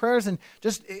asleep in your prayers and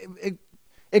just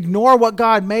ignore what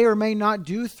God may or may not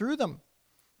do through them.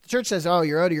 The church says,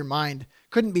 you're out of your mind.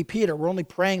 Couldn't be Peter. We're only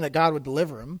praying that God would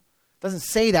deliver him. Doesn't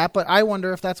say that, but I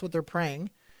wonder if that's what they're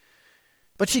praying.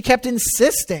 But she kept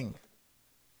insisting.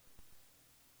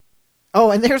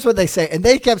 And there's what they say. And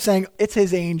they kept saying, it's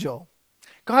his angel.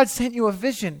 God sent you a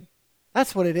vision.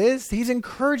 That's what it is. He's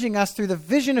encouraging us through the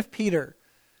vision of Peter.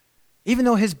 Even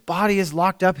though his body is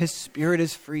locked up, his spirit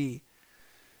is free.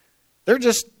 They're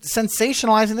just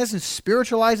sensationalizing this and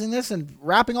spiritualizing this and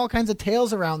wrapping all kinds of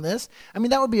tales around this. I mean,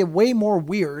 that would be way more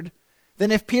weird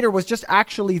than if Peter was just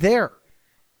actually there.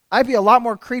 I'd be a lot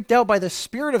more creeped out by the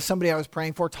spirit of somebody I was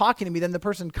praying for talking to me than the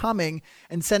person coming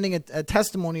and sending a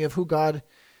testimony of who God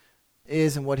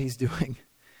is and what he's doing.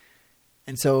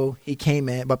 And so he came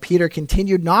in, but Peter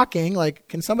continued knocking, like,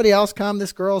 can somebody else come?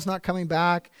 This girl's not coming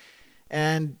back.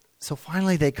 And so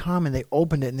finally they come and they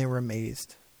opened it and they were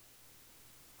amazed.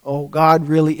 Oh, God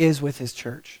really is with his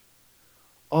church.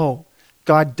 Oh,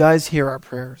 God does hear our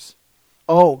prayers.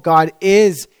 Oh, God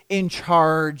is in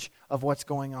charge of what's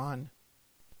going on.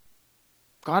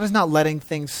 God is not letting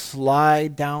things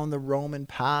slide down the Roman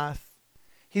path.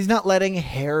 He's not letting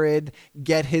Herod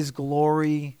get his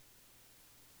glory.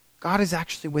 God is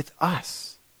actually with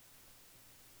us.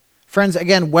 Friends,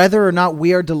 again, whether or not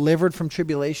we are delivered from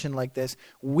tribulation like this,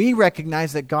 we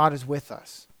recognize that God is with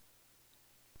us.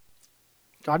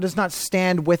 God does not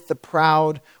stand with the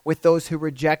proud, with those who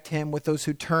reject him, with those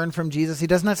who turn from Jesus. He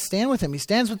does not stand with him. He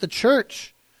stands with the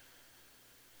church.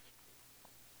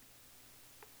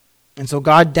 And so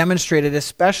God demonstrated,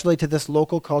 especially to this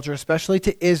local culture, especially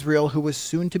to Israel, who was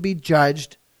soon to be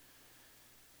judged,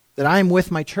 that I am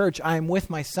with my church, I am with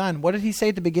my son. What did he say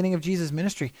at the beginning of Jesus'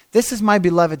 ministry? This is my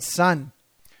beloved son,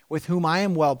 with whom I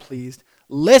am well pleased.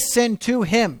 Listen to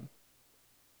him.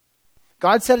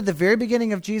 God said at the very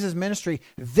beginning of Jesus' ministry,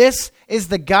 this is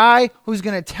the guy who's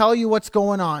going to tell you what's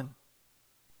going on.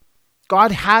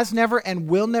 God has never and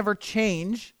will never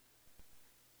change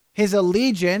his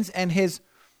allegiance and his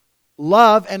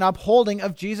love and upholding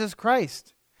of Jesus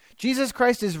Christ. Jesus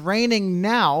Christ is reigning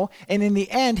now, and in the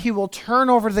end, he will turn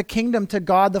over the kingdom to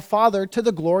God the Father to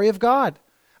the glory of God.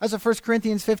 As 1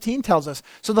 Corinthians 15 tells us.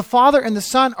 So the Father and the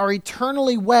Son are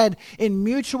eternally wed in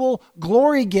mutual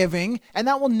glory giving, and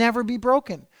that will never be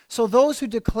broken. So those who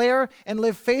declare and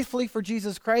live faithfully for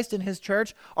Jesus Christ and his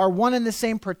church are one and the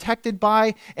same, protected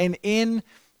by and in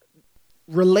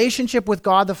relationship with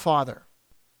God the Father.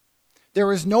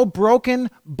 There is no broken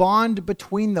bond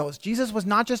between those. Jesus was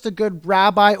not just a good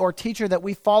rabbi or teacher that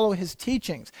we follow his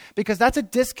teachings, because that's a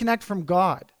disconnect from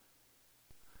God.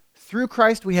 Through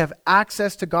Christ, we have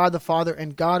access to God the Father,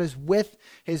 and God is with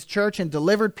his church and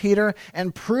delivered Peter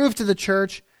and proved to the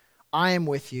church, I am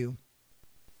with you.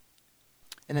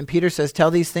 And then Peter says,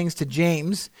 tell these things to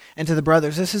James and to the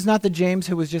brothers. This is not the James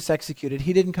who was just executed.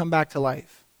 He didn't come back to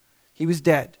life. He was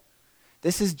dead.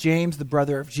 This is James, the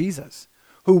brother of Jesus,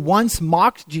 who once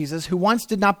mocked Jesus, who once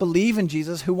did not believe in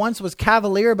Jesus, who once was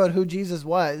cavalier about who Jesus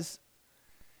was.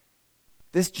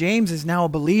 This James is now a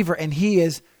believer, and he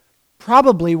is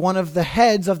probably one of the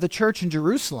heads of the church in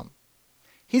Jerusalem.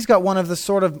 He's got one of the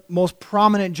sort of most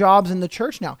prominent jobs in the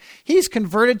church now. He's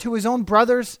converted to his own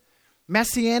brother's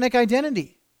messianic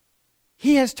identity.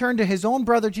 He has turned to his own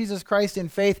brother, Jesus Christ, in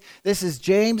faith. This is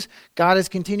James. God is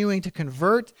continuing to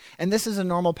convert. And this is a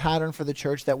normal pattern for the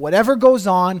church, that whatever goes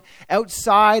on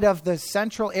outside of the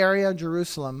central area of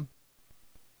Jerusalem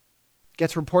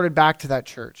gets reported back to that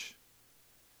church.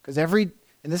 And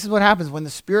this is what happens when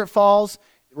the Spirit falls,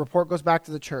 the report goes back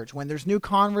to the church. When there's new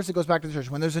converts, it goes back to the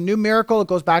church. When there's a new miracle, it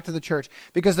goes back to the church.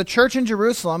 Because the church in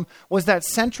Jerusalem was that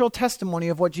central testimony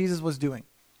of what Jesus was doing.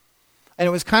 And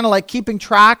it was kind of like keeping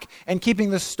track and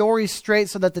keeping the story straight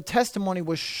so that the testimony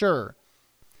was sure.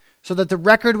 So that the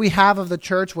record we have of the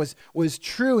church was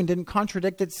true and didn't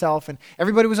contradict itself. And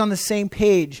everybody was on the same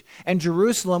page. And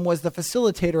Jerusalem was the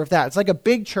facilitator of that. It's like a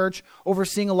big church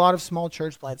overseeing a lot of small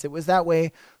church plants. It was that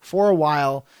way for a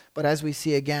while. But as we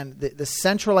see again, the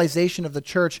centralization of the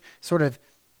church sort of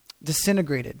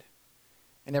disintegrated.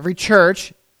 And every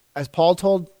church, as Paul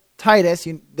told Titus,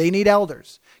 they need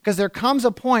elders. Because there comes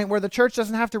a point where the church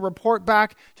doesn't have to report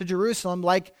back to Jerusalem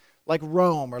like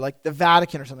Rome or like the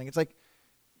Vatican or something. It's like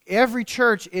every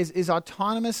church is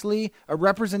autonomously a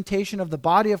representation of the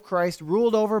body of Christ,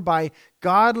 ruled over by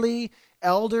godly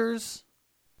elders.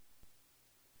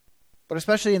 But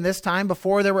especially in this time,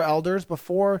 before there were elders,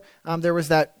 before there was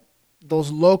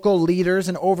those local leaders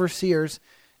and overseers,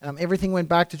 everything went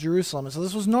back to Jerusalem. And so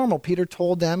this was normal. Peter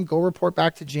told them, go report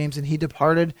back to James, and he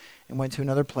departed and went to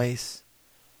another place.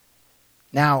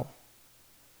 Now,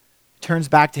 it turns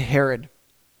back to Herod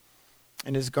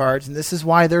and his guards. And this is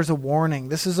why there's a warning.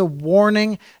 This is a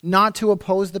warning not to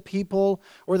oppose the people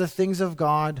or the things of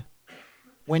God.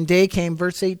 When day came,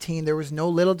 verse 18, there was no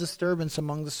little disturbance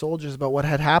among the soldiers about what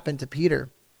had happened to Peter.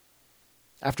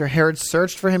 After Herod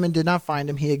searched for him and did not find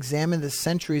him, he examined the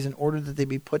sentries and ordered that they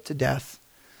be put to death.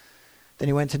 Then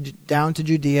he went down to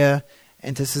Judea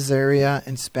and to Caesarea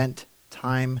and spent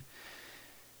time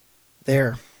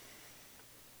there.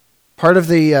 Part of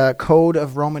the code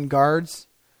of Roman guards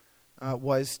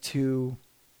was to,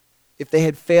 if they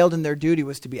had failed in their duty,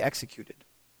 was to be executed.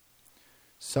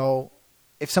 So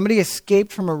if somebody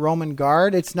escaped from a Roman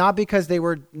guard, it's not because they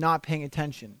were not paying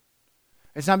attention.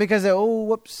 It's not because they,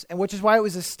 whoops. And which is why it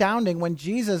was astounding when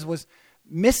Jesus was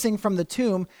missing from the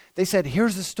tomb, they said,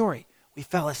 here's the story. We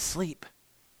fell asleep.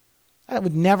 That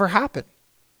would never happen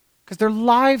because their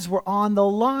lives were on the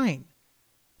line.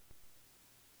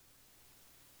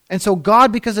 And so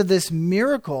God, because of this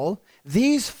miracle,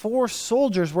 these 4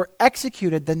 soldiers were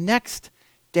executed the next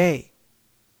day.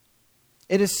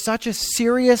 It is such a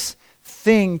serious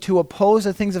thing to oppose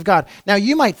the things of God. Now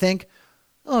you might think,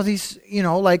 these,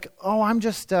 I'm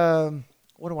just,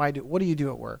 what do I do? What do you do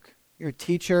at work? You're a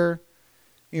teacher,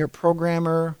 you're a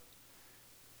programmer,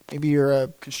 maybe you're a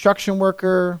construction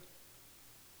worker,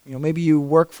 maybe you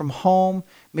work from home,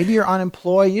 maybe you're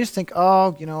unemployed. You just think,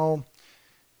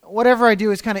 whatever I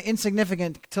do is kind of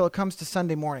insignificant until it comes to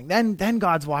Sunday morning. Then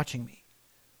God's watching me.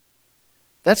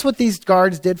 That's what these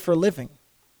guards did for a living.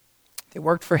 They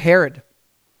worked for Herod.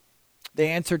 They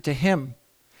answered to him.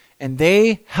 And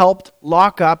they helped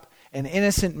lock up an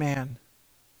innocent man.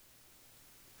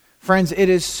 Friends, it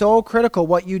is so critical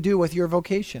what you do with your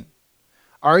vocation.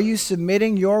 Are you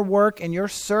submitting your work and your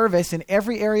service in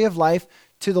every area of life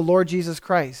to the Lord Jesus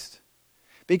Christ?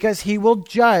 Because he will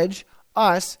judge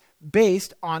us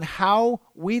based on how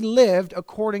we lived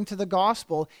according to the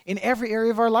gospel in every area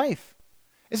of our life.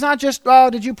 It's not just,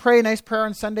 did you pray a nice prayer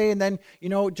on Sunday and then,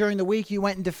 during the week you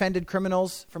went and defended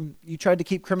criminals, you tried to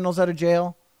keep criminals out of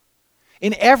jail.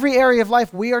 In every area of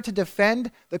life, we are to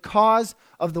defend the cause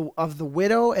of the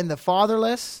widow and the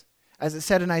fatherless, as it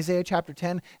said in Isaiah chapter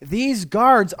 10. These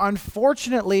guards,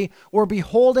 unfortunately, were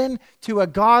beholden to a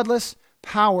godless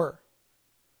power.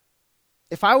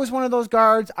 If I was one of those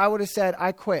guards, I would have said,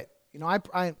 I quit.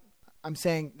 I'm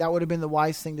saying that would have been the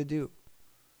wise thing to do.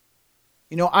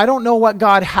 I don't know what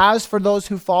God has for those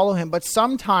who follow him, but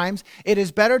sometimes it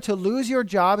is better to lose your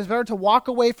job, it's better to walk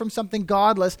away from something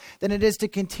godless than it is to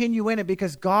continue in it,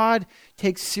 because God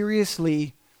takes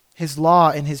seriously his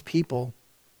law and his people.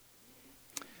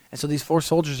 And so these 4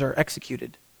 soldiers are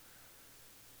executed.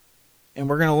 And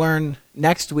we're going to learn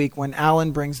next week when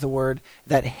Alan brings the word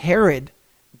that Herod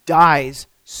dies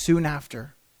soon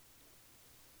after.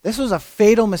 This was a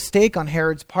fatal mistake on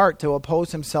Herod's part to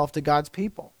oppose himself to God's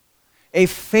people. A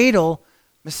fatal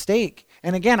mistake.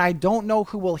 And again, I don't know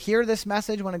who will hear this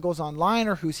message when it goes online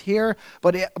or who's here,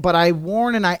 but I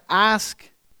warn and I ask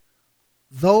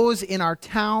those in our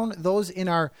town, those in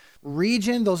our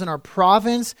region, those in our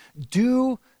province,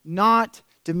 do not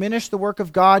diminish the work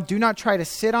of God. Do not try to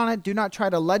sit on it. Do not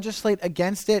try to legislate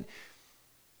against it.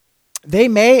 They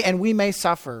may and we may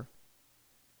suffer.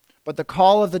 But the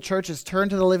call of the church is turn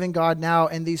to the living God now.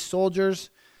 And these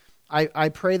soldiers, I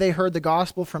pray they heard the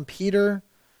gospel from Peter.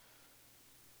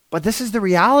 But this is the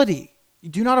reality. You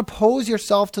do not oppose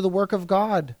yourself to the work of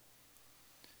God.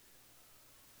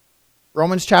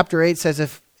 Romans chapter 8 says,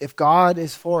 if God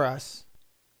is for us,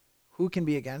 who can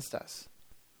be against us?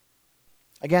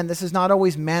 Again, this is not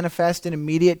always manifest in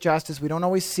immediate justice. We don't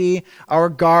always see our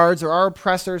guards or our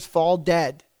oppressors fall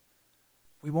dead.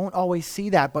 We won't always see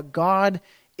that, but God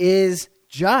is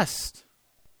just.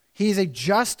 He is a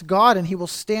just God, and he will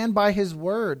stand by his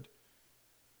word.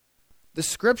 The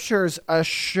scriptures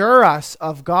assure us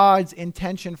of God's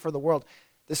intention for the world.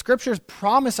 The scriptures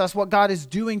promise us what God is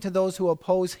doing to those who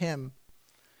oppose him.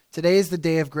 Today is the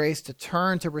day of grace to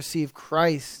turn to receive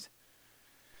Christ.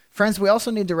 Friends, we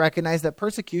also need to recognize that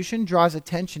persecution draws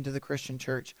attention to the Christian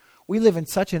church. We live in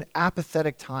such an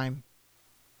apathetic time.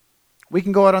 We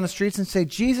can go out on the streets and say,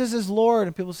 Jesus is Lord,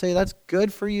 and people say, that's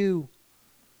good for you.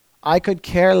 I could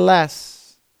care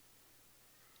less.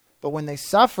 But when they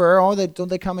suffer, don't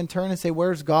they come and turn and say,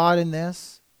 where's God in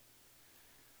this?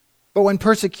 But when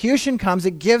persecution comes,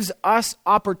 it gives us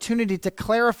opportunity to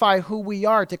clarify who we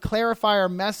are, to clarify our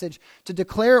message, to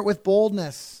declare it with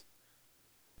boldness.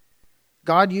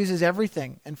 God uses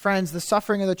everything. And friends, the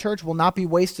suffering of the church will not be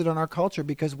wasted on our culture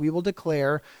because we will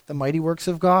declare the mighty works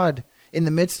of God in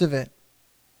the midst of it.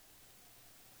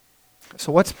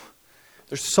 So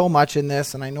there's so much in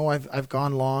this, and I know I've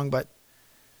gone long, but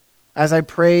as I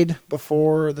prayed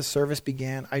before the service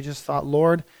began, I just thought,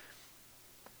 Lord,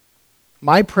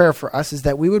 my prayer for us is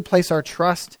that we would place our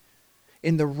trust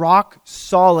in the rock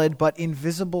solid but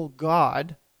invisible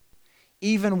God,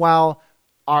 even while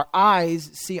our eyes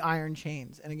see iron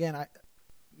chains. And again,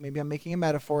 maybe I'm making a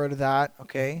metaphor out of that,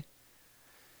 okay?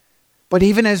 But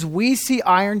even as we see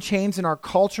iron chains in our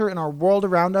culture, in our world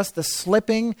around us, the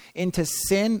slipping into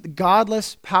sin,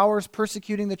 godless powers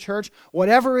persecuting the church,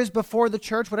 whatever is before the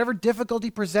church, whatever difficulty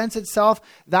presents itself,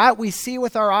 that we see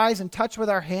with our eyes and touch with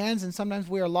our hands, and sometimes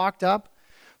we are locked up.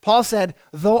 Paul said,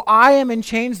 though I am in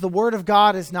chains, the word of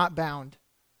God is not bound.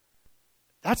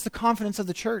 That's the confidence of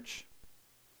the church.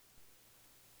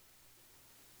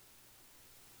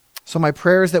 So my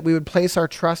prayer is that we would place our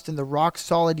trust in the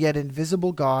rock-solid yet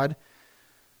invisible God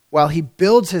while he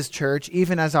builds his church,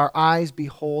 even as our eyes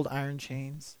behold iron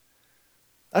chains.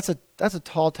 That's a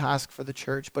tall task for the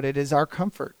church, but it is our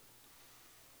comfort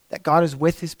that God is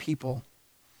with his people.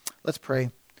 Let's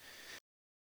pray.